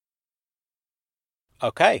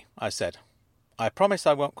 Okay, I said. I promise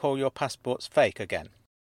I won't call your passports fake again.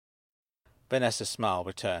 Vanessa's smile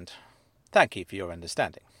returned. Thank you for your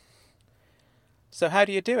understanding. So how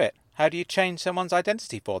do you do it? How do you change someone's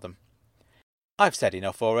identity for them? I've said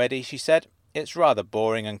enough already, she said. It's rather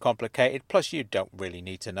boring and complicated, plus you don't really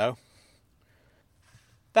need to know.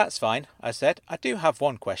 That's fine, I said. I do have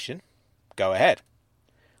one question. Go ahead.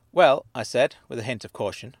 Well, I said, with a hint of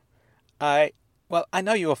caution, I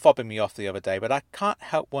know you were fobbing me off the other day, but I can't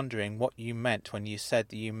help wondering what you meant when you said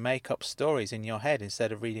that you make up stories in your head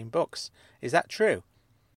instead of reading books. Is that true?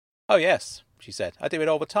 Oh, yes, she said. I do it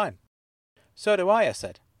all the time. So do I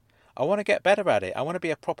said. I want to get better at it. I want to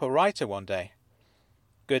be a proper writer one day.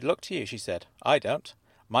 Good luck to you, she said. I don't.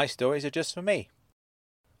 My stories are just for me.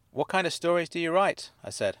 What kind of stories do you write? I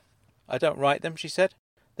said. I don't write them, she said.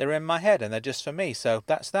 They're in my head and they're just for me, so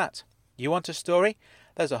that's that. You want a story?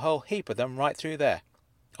 There's a whole heap of them right through there.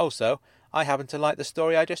 Also, I happen to like the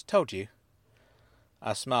story I just told you.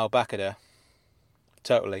 I smiled back at her.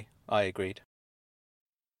 Totally, I agreed.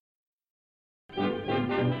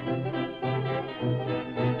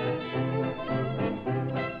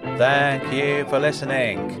 Thank you for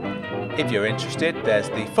listening. If you're interested, there's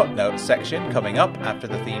the footnotes section coming up after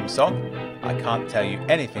the theme song. I can't tell you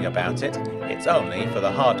anything about it. It's only for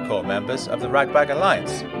the hardcore members of the Ragbag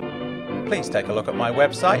Alliance. Please take a look at my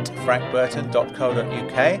website,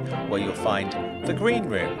 frankburton.co.uk, where you'll find The Green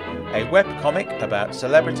Room, a webcomic about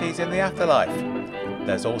celebrities in the afterlife.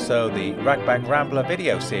 There's also the Ragbag Rambler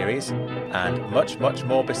video series, and much, much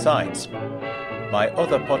more besides. My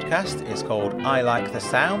other podcast is called I Like the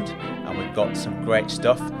Sound, and we've got some great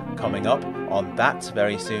stuff coming up on that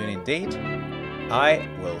very soon indeed. I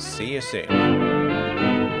will see you soon.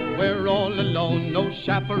 We're all alone, no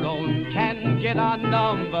chaperone can get our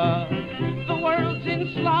number. The world's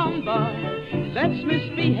in slumber, let's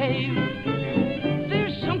misbehave.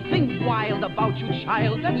 There's something something wild about you,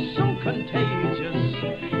 child, that's so contagious.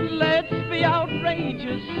 Let's be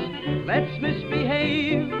outrageous, let's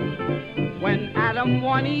misbehave. When Adam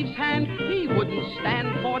won Eve's hand, he wouldn't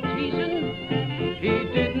stand for teasing. He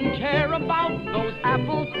didn't care about those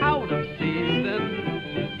apples out of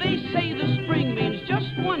season. They say the spring means just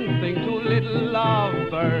one thing to little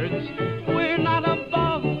lovebirds. We're not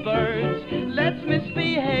above birds, let's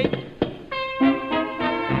misbehave.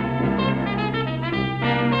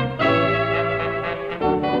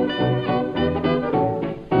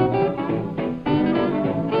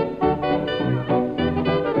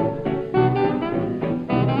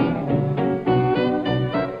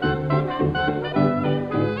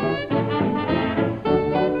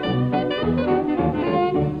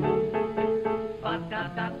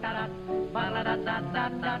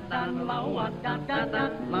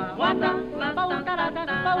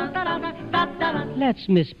 Let's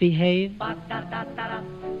misbehave.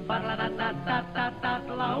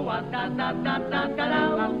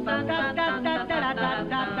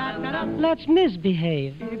 Let's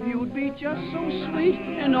misbehave. If you'd be just so sweet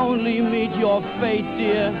and only meet your fate,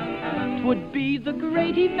 dear, 'twould be the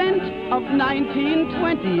great event of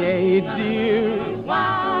 1928, dear.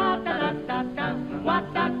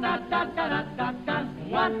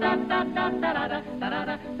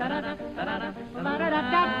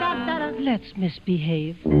 Let's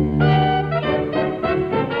misbehave.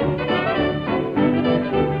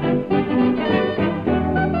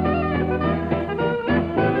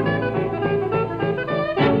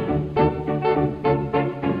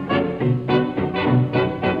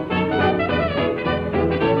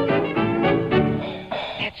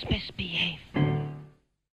 Let's misbehave.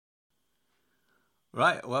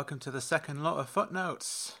 Right, welcome to the second lot of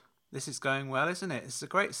footnotes. This is going well, isn't it? It's a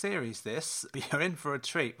great series, this. You're in for a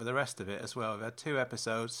treat for the rest of it as well. We've had 2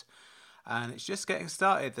 episodes, and it's just getting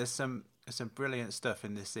started. There's some brilliant stuff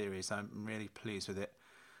in this series. I'm really pleased with it.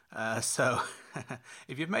 So,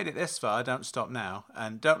 if you've made it this far, don't stop now.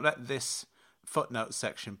 And don't let this footnote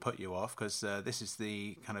section put you off, because this is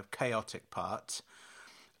the kind of chaotic part.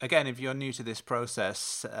 Again, if you're new to this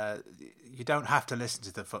process, you don't have to listen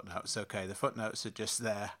to the footnotes, okay? The footnotes are just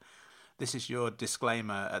there. This is your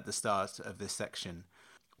disclaimer at the start of this section.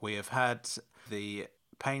 We have had the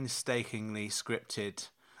painstakingly scripted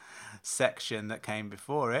section that came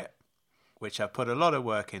before it, which I put a lot of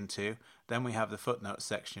work into. Then we have the footnote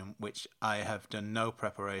section, which I have done no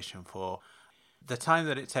preparation for. The time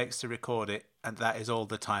that it takes to record it, and that is all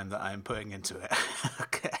the time that I'm putting into it.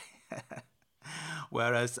 Okay.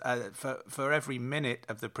 Whereas for every minute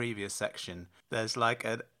of the previous section, there's like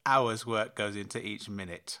an hour's work goes into each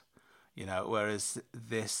minute. You know, whereas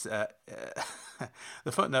this,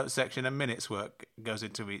 the footnote section, a minute's work goes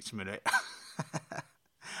into each minute.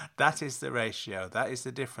 That is the ratio. That is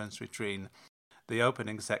the difference between the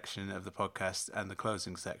opening section of the podcast and the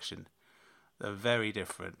closing section. They're very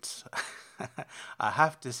different. I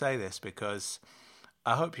have to say this because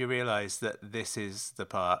I hope you realise that this is the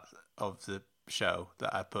part of the show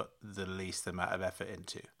that I put the least amount of effort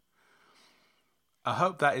into. I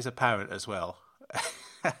hope that is apparent as well.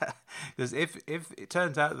 Because if it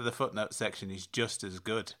turns out that the footnote section is just as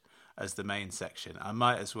good as the main section, I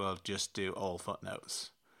might as well just do all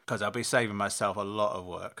footnotes, because I'll be saving myself a lot of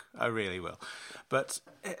work. I really will. But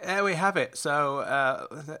there we have it. So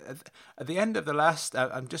at the end of the last,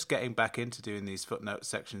 I'm just getting back into doing these footnote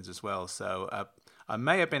sections as well. So I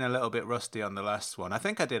may have been a little bit rusty on the last one. I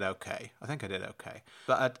think I did okay.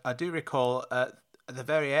 But I do recall at the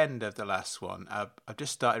very end of the last one, I've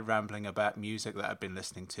just started rambling about music that I've been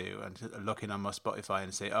listening to and looking on my Spotify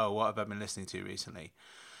and say, oh, what have I been listening to recently?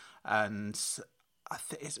 And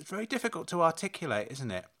it's very difficult to articulate,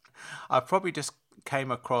 isn't it? I probably just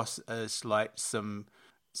came across as like some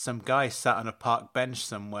guy sat on a park bench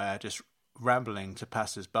somewhere just rambling to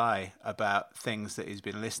passers-by about things that he's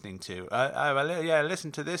been listening to. I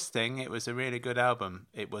listened to this thing. It was a really good album.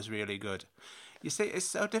 It was really good. You see, it's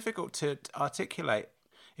so difficult to articulate.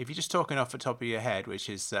 If you're just talking off the top of your head, which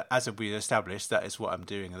is, as we established, that is what I'm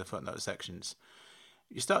doing in the footnote sections.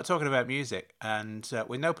 You start talking about music, and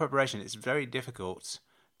with no preparation, it's very difficult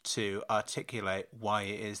to articulate why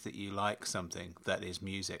it is that you like something that is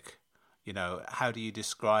music. You know, how do you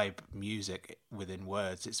describe music within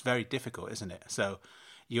words? It's very difficult, isn't it? So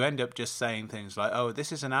you end up just saying things like, oh,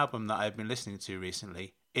 this is an album that I've been listening to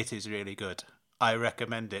recently. It is really good. I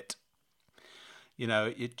recommend it. You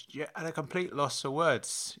know, you're at a complete loss for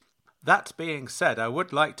words. That being said, I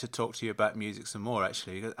would like to talk to you about music some more,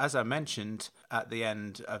 actually. As I mentioned at the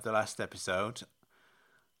end of the last episode,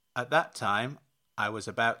 at that time, I was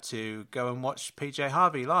about to go and watch PJ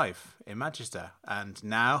Harvey live in Manchester, and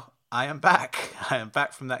now I am back. I am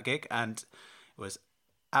back from that gig, and it was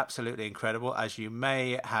absolutely incredible, as you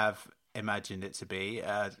may have imagined it to be.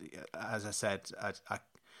 As I said,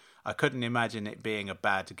 I couldn't imagine it being a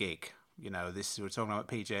bad gig. You know, we're talking about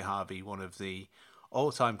PJ Harvey, one of the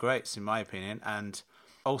all-time greats in my opinion, and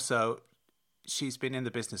also she's been in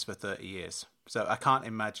the business for 30 years. So I can't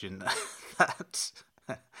imagine that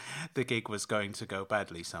the gig was going to go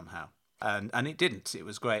badly somehow. And it didn't. It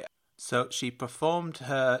was great. So she performed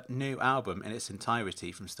her new album in its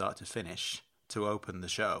entirety from start to finish to open the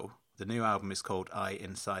show. The new album is called I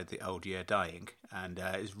Inside the Old Year Dying, and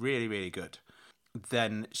it's really, really good.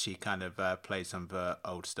 Then she kind of played some of her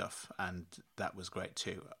old stuff, and that was great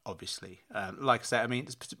too, obviously. Like I said, I mean,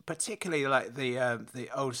 particularly like the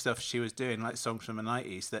old stuff she was doing, like songs from the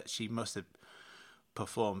 90s that she must have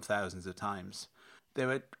performed thousands of times. There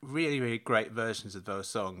were really, really great versions of those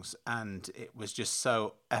songs, and it was just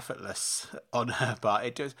so effortless on her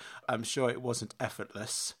part. I'm sure it wasn't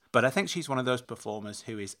effortless, but I think she's one of those performers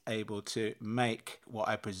who is able to make what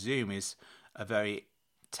I presume is a very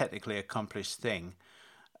technically accomplished thing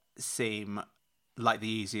seem like the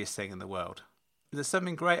easiest thing in the world. There's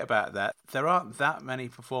something great about that. There aren't that many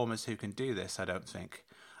performers who can do this, I don't think.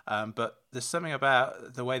 But there's something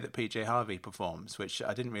about the way that PJ Harvey performs, which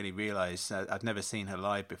I didn't really realise. I'd never seen her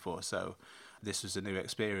live before, so this was a new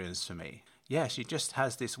experience for me. Yeah, she just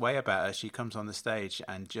has this way about her. She comes on the stage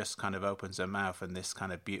and just kind of opens her mouth and this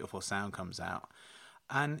kind of beautiful sound comes out.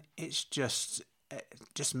 And it just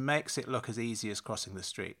makes it look as easy as crossing the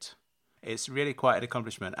street. It's really quite an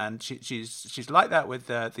accomplishment, and she's like that with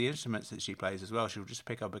the instruments that she plays as well. She'll just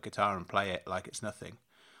pick up a guitar and play it like it's nothing.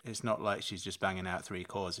 It's not like she's just banging out 3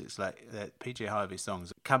 chords. It's like PJ Harvey's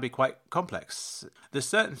songs can be quite complex. There's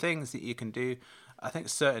certain things that you can do. I think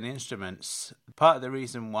certain instruments, part of the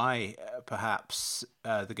reason why perhaps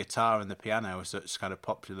the guitar and the piano are such kind of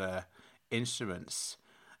popular instruments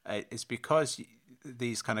is because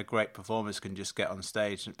these kind of great performers can just get on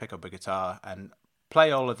stage and pick up a guitar and play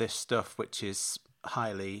all of this stuff, which is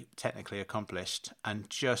highly technically accomplished, and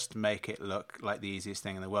just make it look like the easiest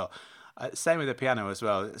thing in the world. Same with the piano as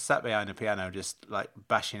well. Sat behind the piano, just like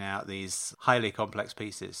bashing out these highly complex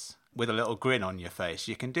pieces with a little grin on your face.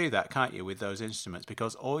 You can do that, can't you, with those instruments,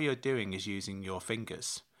 because all you're doing is using your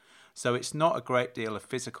fingers. So it's not a great deal of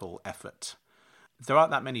physical effort. There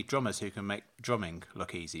aren't that many drummers who can make drumming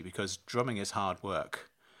look easy, because drumming is hard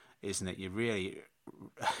work, isn't it?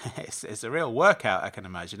 It's a real workout, I can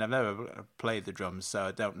imagine. I've never played the drums, so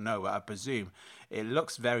I don't know, but I presume it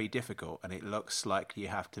looks very difficult, and it looks like you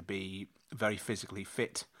have to be very physically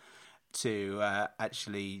fit to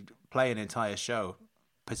actually play an entire show,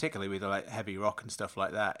 particularly with like heavy rock and stuff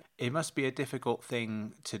like that. It must be a difficult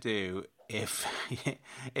thing to do if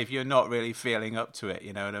you're not really feeling up to it,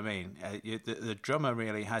 you know what I mean? The drummer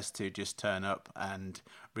really has to just turn up, and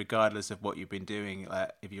regardless of what you've been doing,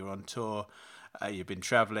 if you're on tour, you've been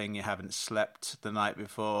travelling, you haven't slept the night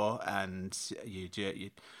before, and you're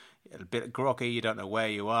a bit groggy, you don't know where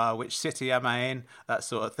you are, which city am I in, that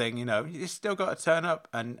sort of thing, you know, you still got to turn up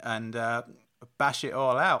and bash it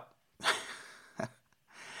all out.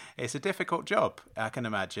 It's a difficult job, I can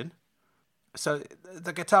imagine. So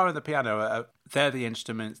the guitar and the piano, they're the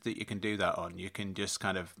instruments that you can do that on. You can just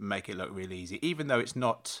kind of make it look really easy, even though it's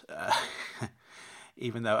not,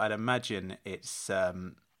 even though I'd imagine it's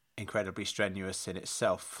incredibly strenuous in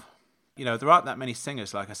itself. You know, there aren't that many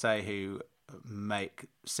singers, like I say, who make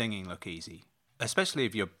singing look easy, especially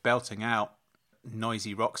if you're belting out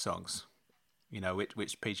noisy rock songs, you know,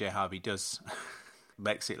 which PJ Harvey does.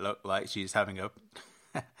 Makes it look like she's having a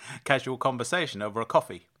casual conversation over a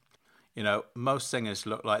coffee. You know, most singers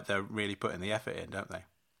look like they're really putting the effort in, don't they?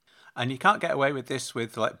 And you can't get away with this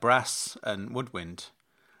with like brass and woodwind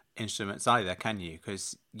instruments either, can you?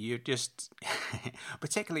 Because you just,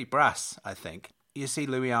 particularly brass, I think. You see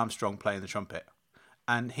Louis Armstrong playing the trumpet,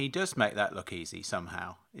 and he does make that look easy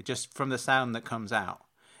somehow. It just, from the sound that comes out,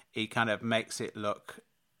 he kind of makes it look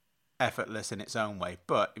effortless in its own way.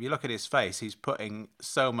 But if you look at his face, he's putting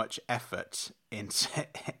so much effort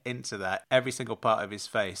into that. Every single part of his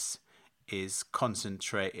face is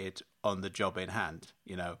concentrated on the job in hand,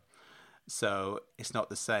 you know. So it's not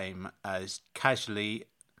the same as casually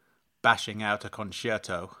bashing out a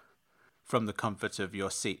concerto from the comfort of your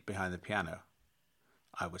seat behind the piano,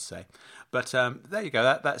 I would say. But there you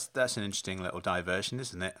go. That's an interesting little diversion,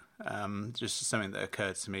 isn't it? Just something that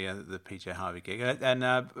occurred to me at the PJ Harvey gig, and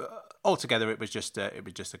altogether it was just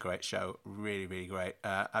a great show. Really, really great.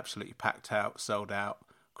 Absolutely packed out, sold out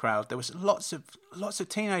crowd. There was lots of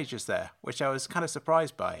teenagers there, which I was kind of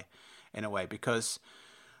surprised by. in a way, because,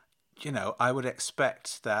 you know, I would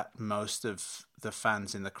expect that most of the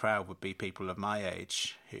fans in the crowd would be people of my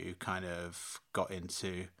age who kind of got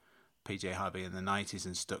into PJ Harvey in the 90s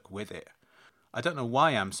and stuck with it. I don't know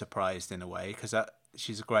why I'm surprised in a way, because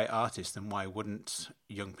she's a great artist, and why wouldn't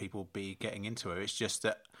young people be getting into her? It's just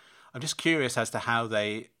that I'm just curious as to how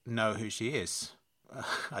they know who she is.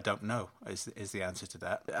 I don't know is the answer to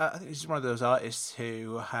that. I think she's one of those artists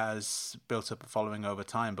who has built up a following over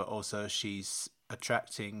time, but also she's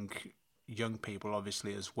attracting young people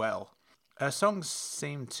obviously as well. Her songs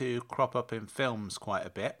seem to crop up in films quite a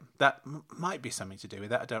bit. That might be something to do with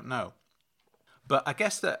that, I don't know. But I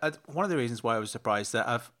guess that one of the reasons why I was surprised that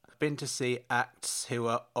I've been to see acts who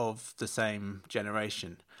are of the same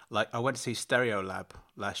generation. Like, I went to see Stereolab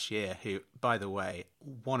last year, who, by the way,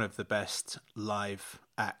 one of the best live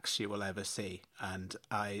acts you will ever see. And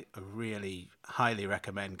I really highly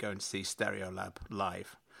recommend going to see Stereolab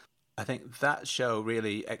live. I think that show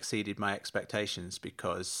really exceeded my expectations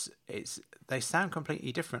because they sound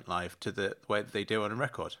completely different live to the way that they do on a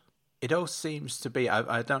record. It all seems to be,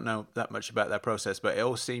 I don't know that much about their process, but it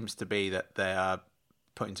all seems to be that they are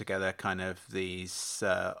putting together kind of these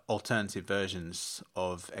alternative versions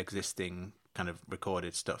of existing kind of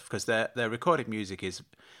recorded stuff, because their recorded music is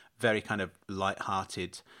very kind of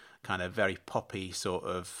light-hearted, kind of very poppy, sort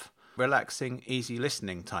of relaxing, easy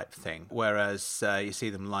listening type thing, whereas you see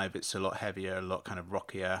them live, it's a lot heavier, a lot kind of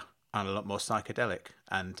rockier, and a lot more psychedelic,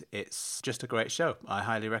 and it's just a great show. I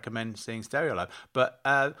highly recommend seeing Stereolab. But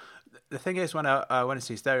the thing is, when I went to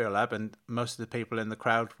see Stereolab, and most of the people in the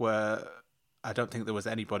crowd were, I don't think there was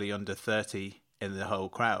anybody under 30 in the whole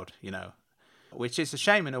crowd, you know, which is a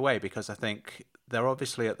shame in a way, because I think they're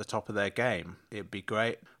obviously at the top of their game. It'd be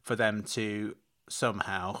great for them to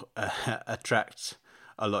somehow attract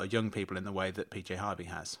a lot of young people in the way that PJ Harvey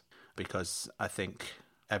has, because I think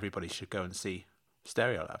everybody should go and see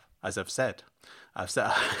Stereolab. As I've said, I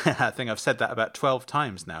think I've said that about 12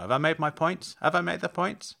 times now. Have I made my point? Have I made the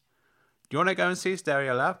point? Do you want to go and see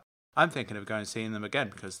Stereolab? I'm thinking of going and seeing them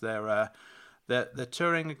again, because they're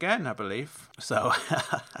touring again, I believe. So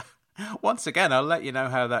once again, I'll let you know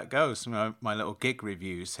how that goes. My little gig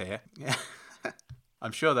reviews here.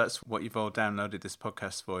 I'm sure that's what you've all downloaded this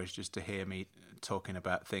podcast for, is just to hear me talking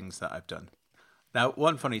about things that I've done. Now,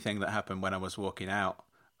 one funny thing that happened when I was walking out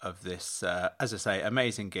of this, as I say,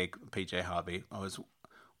 amazing gig, PJ Harvey. I was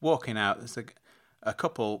walking out, there's a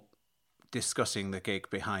couple discussing the gig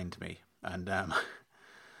behind me, and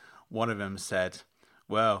one of them said,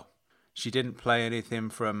 well, she didn't play anything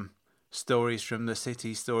from Stories from the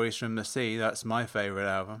City, Stories from the Sea. That's my favourite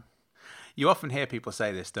album. You often hear people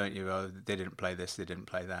say this, don't you? Oh, they didn't play this, they didn't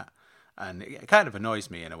play that. And it kind of annoys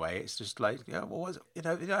me in a way. It's just like, you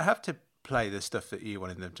don't have to play the stuff that you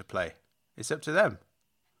wanted them to play. It's up to them.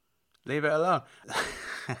 Leave it alone.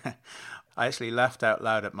 I actually laughed out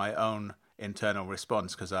loud at my own internal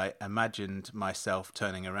response, because I imagined myself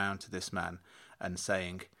turning around to this man and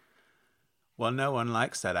saying, well, no one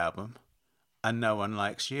likes that album, and no one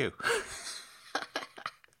likes you.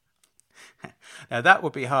 Now, that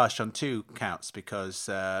would be harsh on two counts, because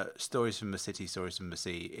Stories from the City, Stories from the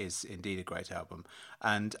Sea is indeed a great album.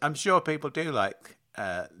 And I'm sure people do like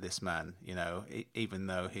this man, you know, even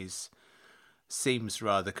though he's seems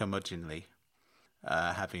rather curmudgeonly,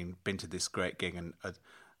 having been to this great gig, and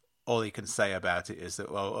all he can say about it is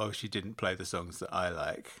that, well, she didn't play the songs that I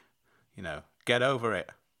like. You know, get over it.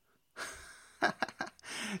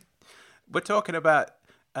 We're talking about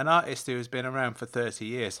an artist who has been around for 30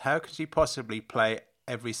 years. How could she possibly play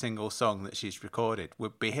every single song that she's recorded? We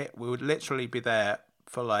would literally be there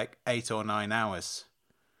for like 8 or 9 hours.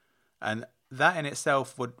 And that in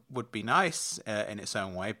itself would be nice in its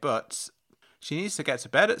own way, but she needs to get to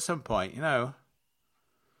bed at some point, you know.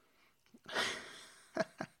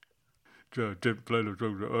 Didn't play the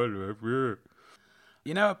songs that I like.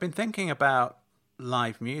 You know, I've been thinking about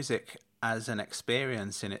live music as an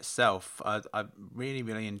experience in itself. I really,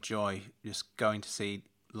 really enjoy just going to see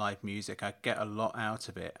live music. I get a lot out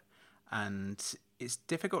of it, and it's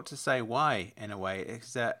difficult to say why, in a way.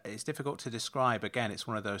 It's difficult to describe. Again, it's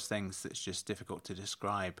one of those things that's just difficult to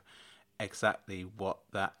describe exactly what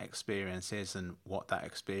that experience is and what that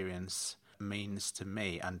experience means to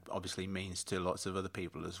me, and obviously means to lots of other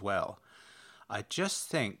people as well. I just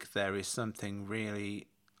think there is something really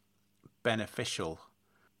beneficial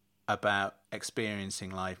about experiencing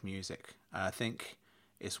live music. And I think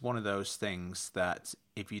it's one of those things that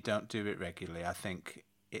if you don't do it regularly, I think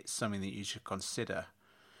it's something that you should consider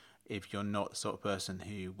if you're not the sort of person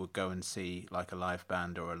who would go and see like a live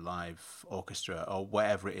band or a live orchestra or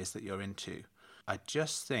whatever it is that you're into. I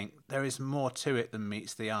just think there is more to it than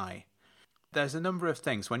meets the eye. There's a number of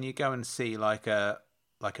things when you go and see like a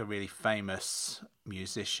really famous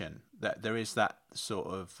musician, that there is that sort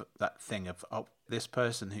of that thing of, oh, this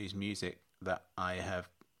person whose music that I have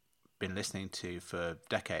been listening to for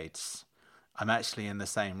decades, I'm actually in the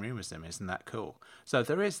same room as them. Isn't that cool? So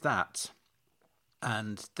there is that,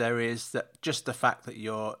 and there is that, just the fact that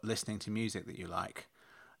you're listening to music that you like.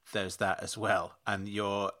 There's that as well, and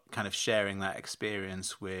you're kind of sharing that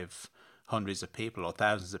experience with hundreds of people or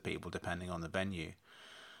thousands of people, depending on the venue.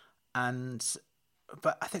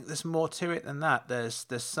 But I think there's more to it than that. There's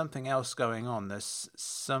something else going on. There's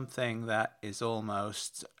something that is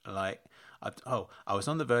almost like, I was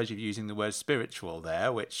on the verge of using the word spiritual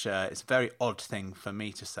there, which is a very odd thing for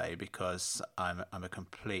me to say, because I'm a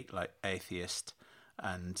complete like atheist,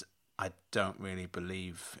 and I don't really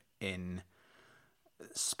believe in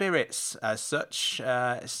spirits as such.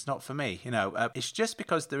 It's not for me, it's just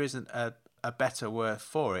because there isn't a better word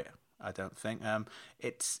for it, I don't think.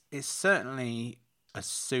 It's certainly a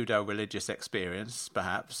pseudo-religious experience,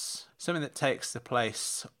 perhaps, something that takes the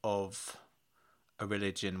place of a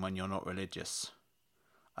religion when you're not religious.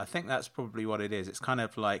 I think that's probably what it is. It's kind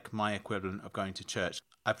of like my equivalent of going to church.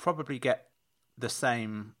 I probably get the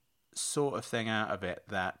same sort of thing out of it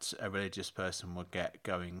that a religious person would get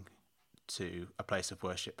going to a place of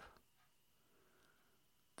worship.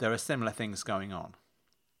 There are similar things going on.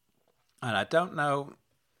 And I don't know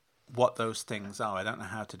what those things are. I don't know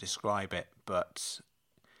how to describe it, but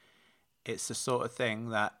it's the sort of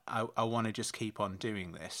thing that I want to just keep on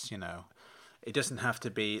doing this, It doesn't have to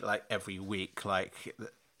be like every week, like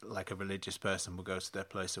a religious person will go to their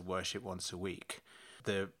place of worship once a week.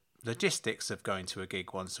 The logistics of going to a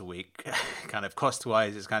gig once a week, kind of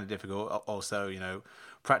cost-wise, is kind of difficult. Also,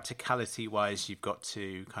 practicality-wise, you've got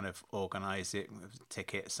to kind of organise it with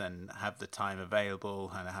tickets and have the time available,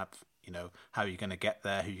 and have, how you're going to get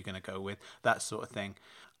there, who you're going to go with, that sort of thing.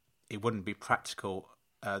 It wouldn't be practical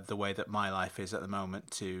the way that my life is at the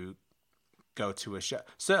moment to go to a show.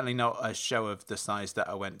 Certainly not a show of the size that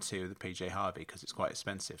I went to the PJ Harvey, because it's quite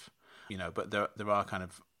expensive, but there are kind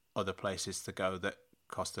of other places to go that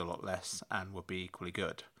cost a lot less and would be equally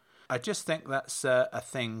good. I just think that's a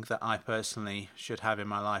thing that I personally should have in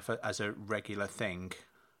my life as a regular thing.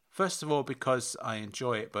 First of all, because I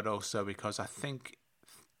enjoy it, but also because I think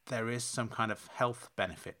there is some kind of health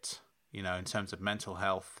benefit, in terms of mental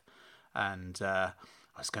health. And I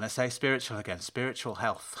was going to say spiritual again, spiritual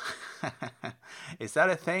health. Is that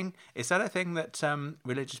a thing? Is that a thing that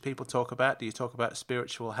religious people talk about? Do you talk about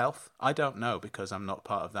spiritual health? I don't know, because I'm not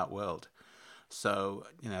part of that world. So,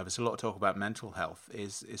 there's a lot of talk about mental health.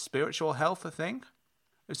 Is spiritual health a thing?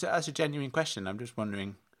 That's a genuine question. I'm just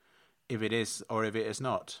wondering if it is or if it is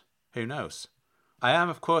not. Who knows? I am,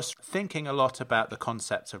 of course, thinking a lot about the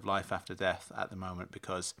concept of life after death at the moment,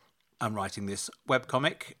 because I'm writing this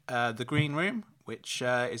webcomic, The Green Room, which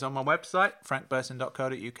is on my website,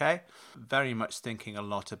 frankburton.co.uk. Very much thinking a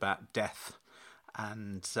lot about death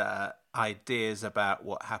and ideas about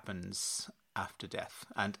what happens after death.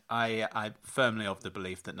 And I'm firmly of the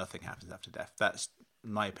belief that nothing happens after death. That's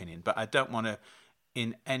my opinion. But I don't want to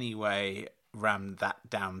in any way ram that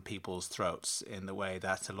down people's throats in the way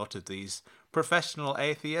that a lot of these professional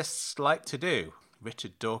atheists like to do.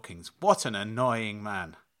 Richard Dawkins, what an annoying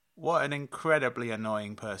man. What an incredibly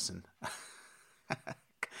annoying person.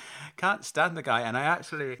 Can't stand the guy. And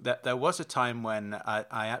there was a time when I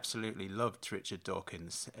absolutely loved Richard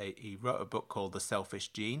Dawkins. He wrote a book called The Selfish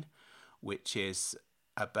Gene, which is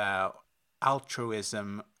about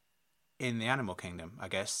altruism in the animal kingdom. I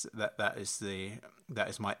guess that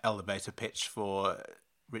is my elevator pitch for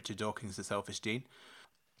Richard Dawkins' The Selfish Gene.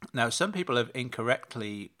 Now, some people have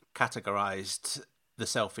incorrectly categorized the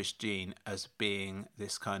selfish gene as being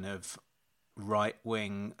this kind of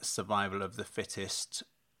right-wing survival of the fittest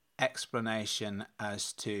explanation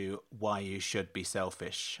as to why you should be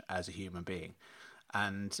selfish as a human being.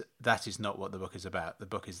 And that is not what the book is about. The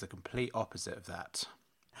book is the complete opposite of that.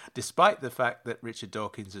 Despite the fact that Richard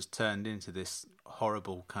Dawkins has turned into this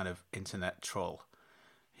horrible kind of internet troll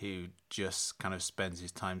who just kind of spends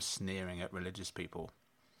his time sneering at religious people.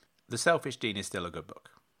 The Selfish Gene is still a good book.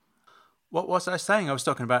 What was I saying? I was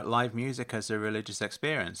talking about live music as a religious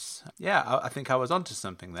experience. Yeah, I think I was onto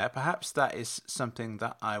something there. Perhaps that is something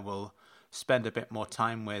that I will spend a bit more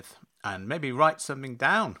time with and maybe write something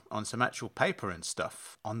down on some actual paper and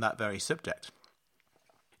stuff on that very subject.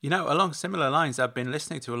 Along similar lines, I've been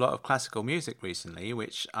listening to a lot of classical music recently,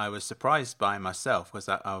 which I was surprised by myself, was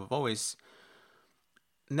that I've always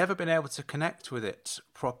never been able to connect with it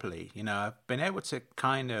properly. I've been able to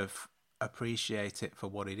kind of appreciate it for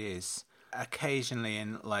what it is, occasionally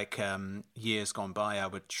in years gone by, I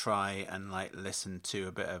would try and listen to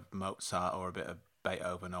a bit of Mozart or a bit of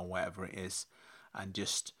Beethoven or whatever it is, and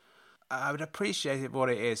just I would appreciate it what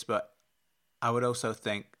it is, but I would also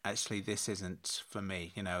think, actually, this isn't for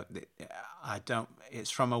me. I don't.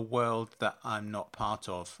 It's from a world that I'm not part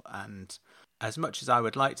of, and as much as I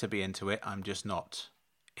would like to be into it, I'm just not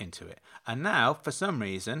into it. And now, for some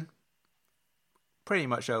reason, pretty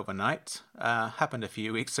much overnight, happened a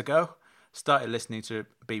few weeks ago, started listening to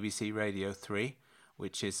BBC Radio 3,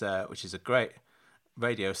 which is a great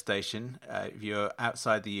radio station. If you're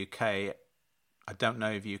outside the UK, I don't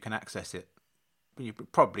know if you can access it. You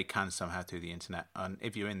probably can somehow through the internet. And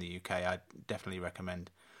if you're in the UK, I definitely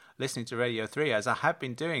recommend listening to Radio 3, as I have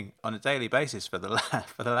been doing on a daily basis for the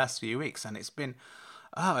last few weeks. And it's been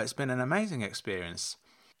an amazing experience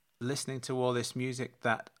listening to all this music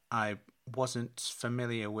that I wasn't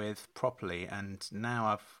familiar with properly, and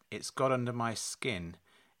now it's got under my skin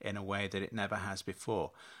in a way that it never has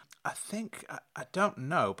before. I think, I don't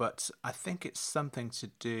know, but I think it's something to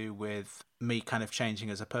do with me kind of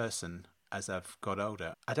changing as a person as I've got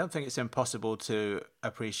older. I don't think it's impossible to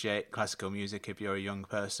appreciate classical music if you're a young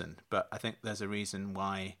person, but I think there's a reason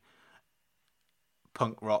why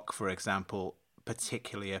punk rock, for example,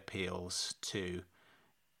 particularly appeals to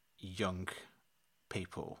young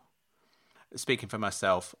people. Speaking for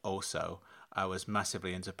myself also, I was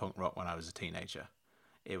massively into punk rock when I was a teenager.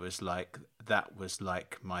 It was that was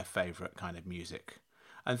my favourite kind of music.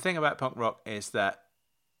 And the thing about punk rock is that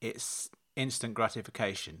it's instant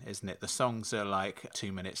gratification, isn't it? The songs are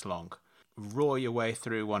 2 minutes long. Roar your way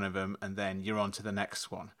through one of them and then you're on to the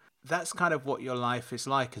next one. That's kind of what your life is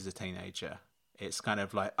like as a teenager. It's kind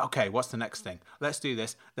of okay, what's the next thing? Let's do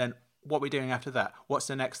this. Then what are we doing after that? What's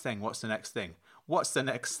the next thing? What's the next thing? What's the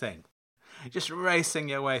next thing? Just racing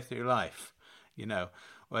your way through life,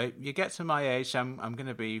 Well, you get to my age, I'm going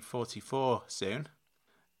to be 44 soon.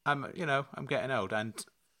 I'm getting old, and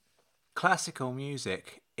classical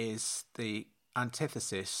music is the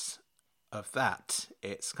antithesis of that.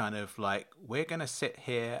 It's kind of we're going to sit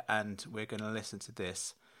here and we're going to listen to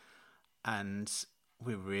this, and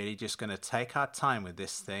we're really just going to take our time with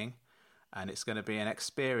this thing, and it's going to be an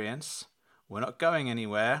experience. We're not going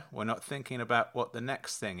anywhere. We're not thinking about what the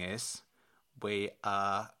next thing is. We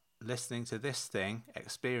are listening to this thing,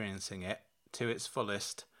 experiencing it to its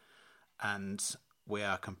fullest, and we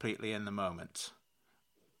are completely in the moment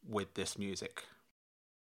with this music.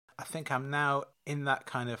 I think I'm now in that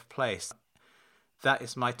kind of place. That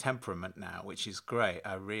is my temperament now, which is great.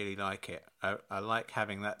 I really like it. I like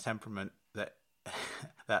having that temperament that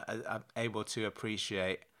that I'm able to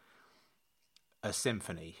appreciate a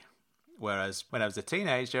symphony. Whereas when I was a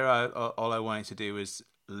teenager, all I wanted to do was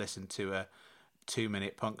listen to a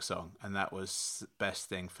 2-minute punk song, and that was the best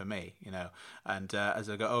thing for me, And as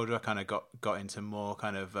I got older, I kind of got into more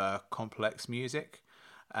kind of complex music,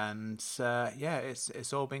 and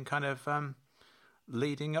it's all been kind of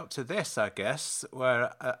leading up to this, I guess,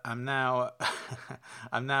 where I'm now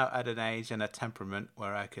I'm now at an age and a temperament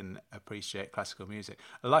where I can appreciate classical music.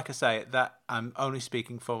 Like I say, that I'm only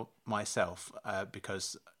speaking for myself,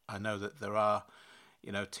 because I know that there are,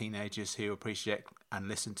 teenagers who appreciate and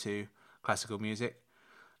listen to classical music,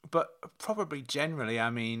 but probably generally, I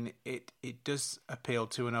mean, it does appeal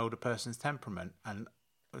to an older person's temperament. And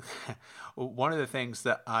one of the things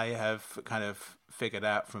that I have kind of figured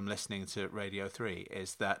out from listening to Radio 3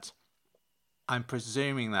 is that I'm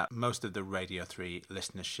presuming that most of the Radio 3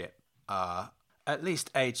 listenership are at least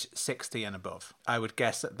age 60 and above. I would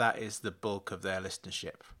guess that is the bulk of their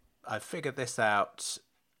listenership. I figured this out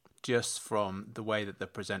just from the way that the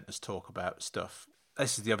presenters talk about stuff.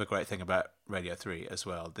 This is the other great thing about Radio 3 as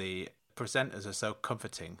well. The presenters are so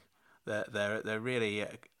comforting. They're really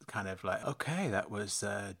kind of okay, that was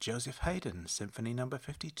Joseph Haydn, Symphony Number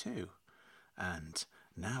 52. And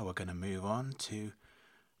now we're going to move on to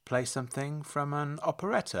play something from an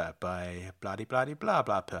operetta by blah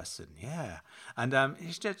blah person. Yeah. And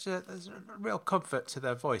it's just there's a real comfort to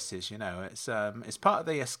their voices, It's part of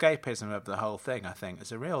the escapism of the whole thing, I think.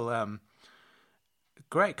 It's a real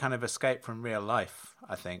great kind of escape from real life,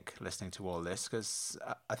 I think, listening to all this, because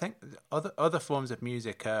I think other forms of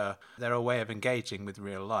music they're a way of engaging with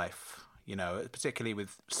real life, particularly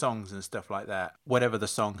with songs and stuff like that. Whatever the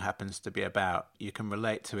song happens to be about, you can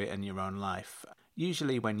relate to it in your own life.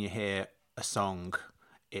 Usually when you hear a song,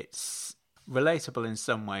 it's relatable in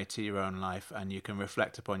some way to your own life, and you can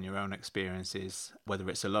reflect upon your own experiences, whether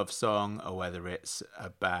it's a love song or whether it's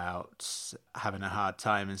about having a hard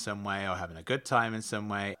time in some way or having a good time in some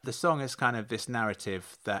way. The song is kind of this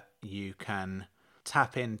narrative that you can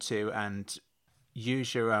tap into and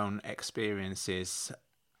use your own experiences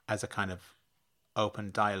as a kind of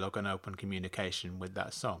open dialogue and open communication with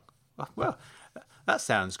that song. Well, that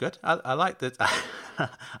sounds good. I like that.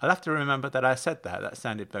 I'll have to remember that I said that. That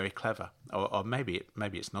sounded very clever. Or maybe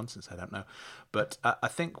it's nonsense, I don't know. But I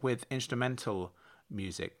think with instrumental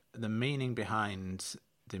music, the meaning behind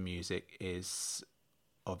the music is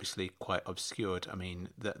obviously quite obscured. I mean,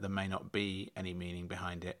 there may not be any meaning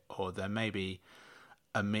behind it, or there may be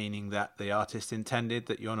a meaning that the artist intended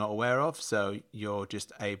that you're not aware of, so you're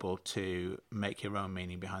just able to make your own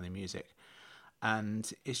meaning behind the music.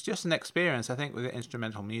 And it's just an experience. I think with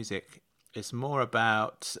instrumental music, it's more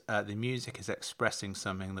about the music is expressing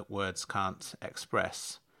something that words can't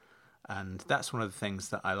express. And that's one of the things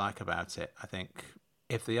that I like about it. I think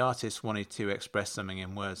if the artist wanted to express something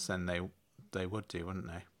in words, then they would do, wouldn't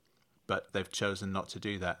they? But they've chosen not to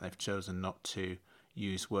do that. They've chosen not to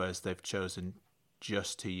use words. They've chosen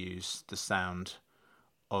just to use the sound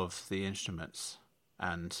of the instruments.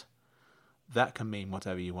 And that can mean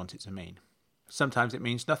whatever you want it to mean. Sometimes it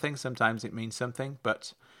means nothing, sometimes it means something,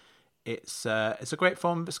 but it's a great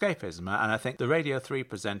form of escapism. And I think the Radio 3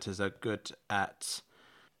 presenters are good at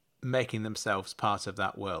making themselves part of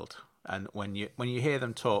that world. And when you hear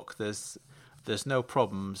them talk, there's no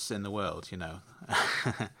problems in the world, you know.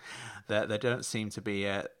 There don't seem to be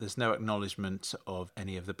there's no acknowledgement of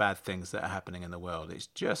any of the bad things that are happening in the world. It's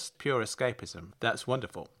just pure escapism. That's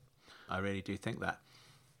wonderful. I really do think that.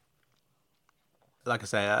 Like I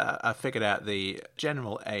say, I figured out the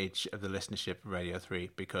general age of the listenership of Radio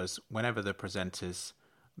 3 because whenever the presenters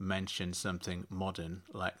mention something modern,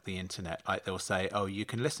 like the internet, like they'll say, oh, you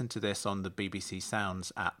can listen to this on the BBC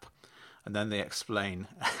Sounds app. And then they explain,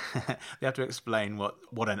 they have to explain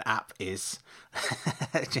what an app is.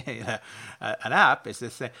 You know, an app is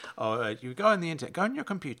this thing. You go on the internet, go on your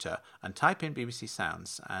computer and type in BBC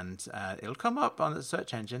Sounds and it'll come up on the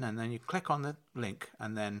search engine and then you click on the link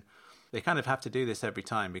and then they kind of have to do this every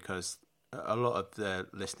time because a lot of the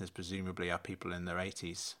listeners presumably are people in their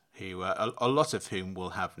 80s who, a lot of whom will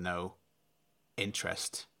have no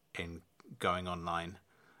interest in going online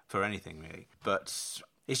for anything really. But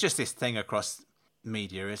it's just this thing across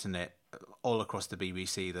media, isn't it? All across the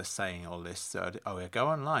BBC, they're saying all this. So, yeah, go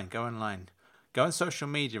online. Go on social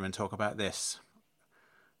media and talk about this.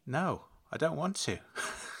 No, I don't want to.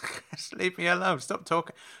 Just leave me alone. Stop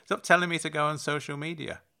talking. Stop telling me to go on social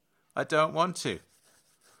media. I don't want to.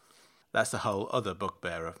 That's a whole other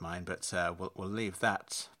bugbear of mine, but we'll leave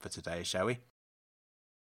that for today, shall we?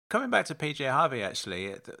 Coming back to PJ Harvey,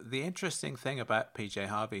 actually, the interesting thing about PJ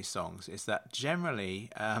Harvey's songs is that generally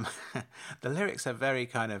the lyrics are very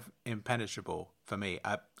kind of impenetrable for me.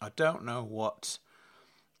 I don't know what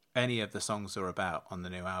any of the songs are about on the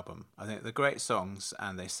new album. I think they're great songs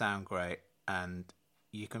and they sound great and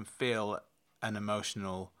you can feel an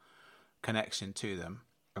emotional connection to them,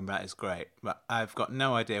 and that is great. But I've got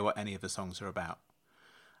no idea what any of the songs are about.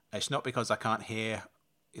 It's not because I can't hear...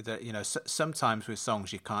 You know, sometimes with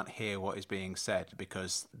songs you can't hear what is being said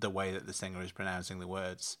because the way that the singer is pronouncing the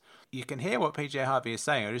words. You can hear what PJ Harvey is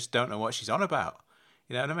saying, I just don't know what she's on about.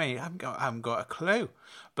 You know what I mean? I haven't got a clue.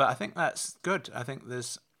 But I think that's good. I think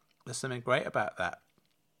there's something great about that.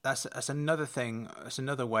 That's another thing. That's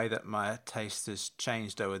another way that my taste has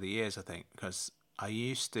changed over the years, I think, because I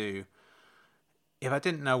used to, if I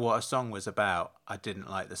didn't know what a song was about, I didn't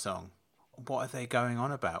like the song. What are they going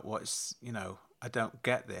on about? What's, you know, I don't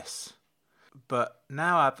get this. But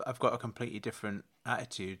now I've got a completely different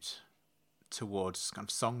attitude towards kind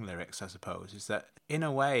of song lyrics, I suppose. Is that in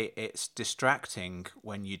a way it's distracting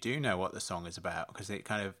when you do know what the song is about because it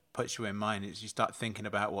kind of puts you in mind as you start thinking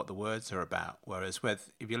about what the words are about. Whereas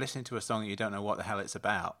if you're listening to a song and you don't know what the hell it's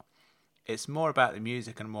about, it's more about the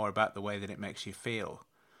music and more about the way that it makes you feel.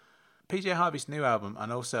 PJ Harvey's new album,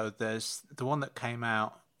 and also there's the one that came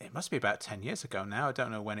out, it must be about 10 years ago now, I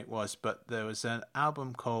don't know when it was, but there was an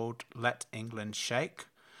album called Let England Shake,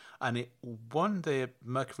 and it won the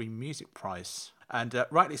Mercury Music Prize. And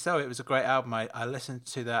rightly so, it was a great album. I listened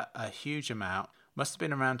to that a huge amount. Must have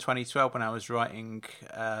been around 2012 when I was writing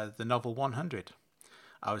the novel 100.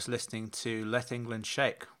 I was listening to Let England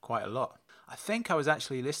Shake quite a lot. I think I was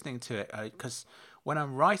actually listening to it because when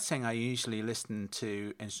I'm writing, I usually listen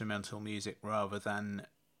to instrumental music rather than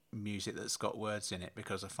music that's got words in it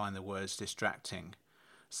because I find the words distracting,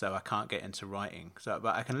 so I can't get into writing. But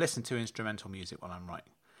I can listen to instrumental music while I'm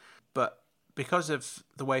writing. But because of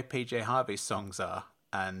the way PJ Harvey's songs are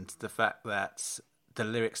and the fact that the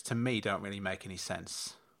lyrics to me don't really make any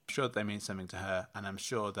sense, I'm sure they mean something to her, and I'm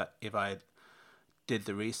sure that if I did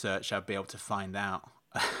the research I'd be able to find out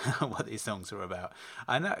what these songs are about.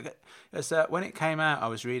 I know, because when it came out, I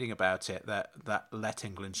was reading about it, that Let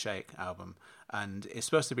England Shake album, and it's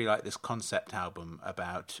supposed to be like this concept album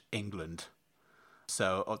about England.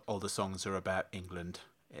 So all the songs are about England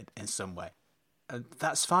in some way. And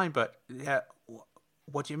that's fine, but yeah,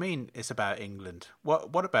 what do you mean it's about England?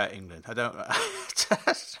 What about England? I don't.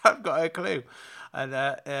 I've got a clue. And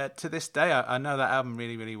to this day, I know that album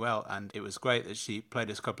really, really well. And it was great that she played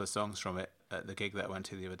us a couple of songs from it at the gig that I went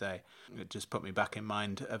to the other day. It just put me back in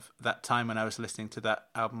mind of that time when I was listening to that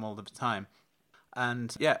album all the time.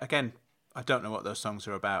 And yeah, again, I don't know what those songs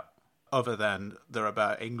are about, other than they're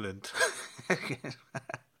about England.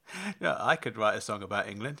 I could write a song about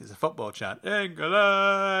England. It's a football chant.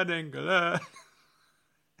 England, England.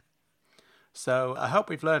 So I hope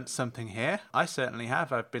we've learned something here. I certainly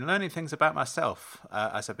have. I've been learning things about myself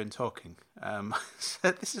as I've been talking.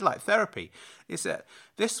 So this is like therapy.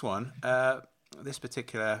 This one, this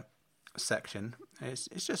particular section, it's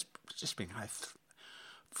just been like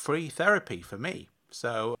free therapy for me.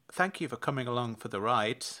 So thank you for coming along for the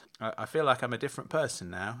ride. I feel like I'm a different person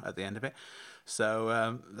now at the end of it.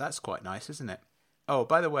 So that's quite nice, isn't it? Oh,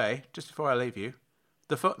 by the way, just before I leave you,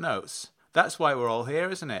 the footnotes. That's why we're all here,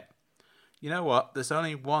 isn't it? You know what? There's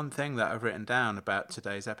only one thing that I've written down about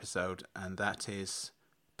today's episode, and that is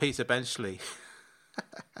Peter Benchley.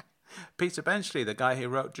 Peter Benchley, the guy who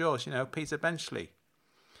wrote Jaws, Peter Benchley.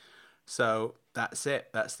 So that's it.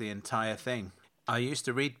 That's the entire thing. I used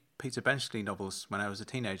to read Peter Benchley novels when I was a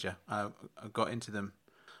teenager. I got into them.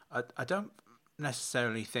 I don't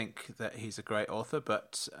necessarily think that he's a great author,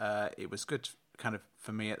 but it was good kind of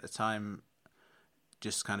for me at the time,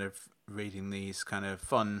 just kind of reading these kind of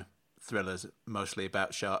fun thrillers, mostly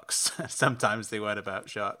about sharks. Sometimes they weren't about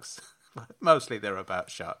sharks, but mostly they're about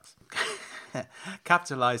sharks.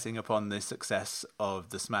 Capitalising upon the success of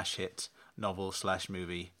the smash hit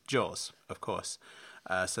novel/movie Jaws, of course.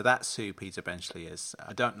 So that's who Peter Benchley is.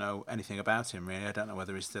 I don't know anything about him, really. I don't know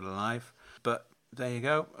whether he's still alive. But there you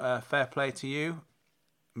go. Fair play to you,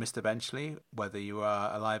 Mr. Benchley, whether you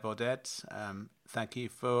are alive or dead. Thank you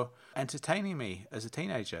for entertaining me as a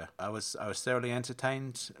teenager. I was thoroughly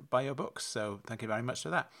entertained by your books, so thank you very much for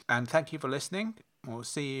that. And thank you for listening. We'll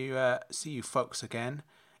see you folks again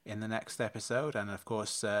in the next episode, and of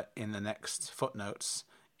course in the next footnotes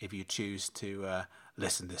if you choose to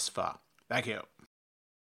listen this far. Thank you.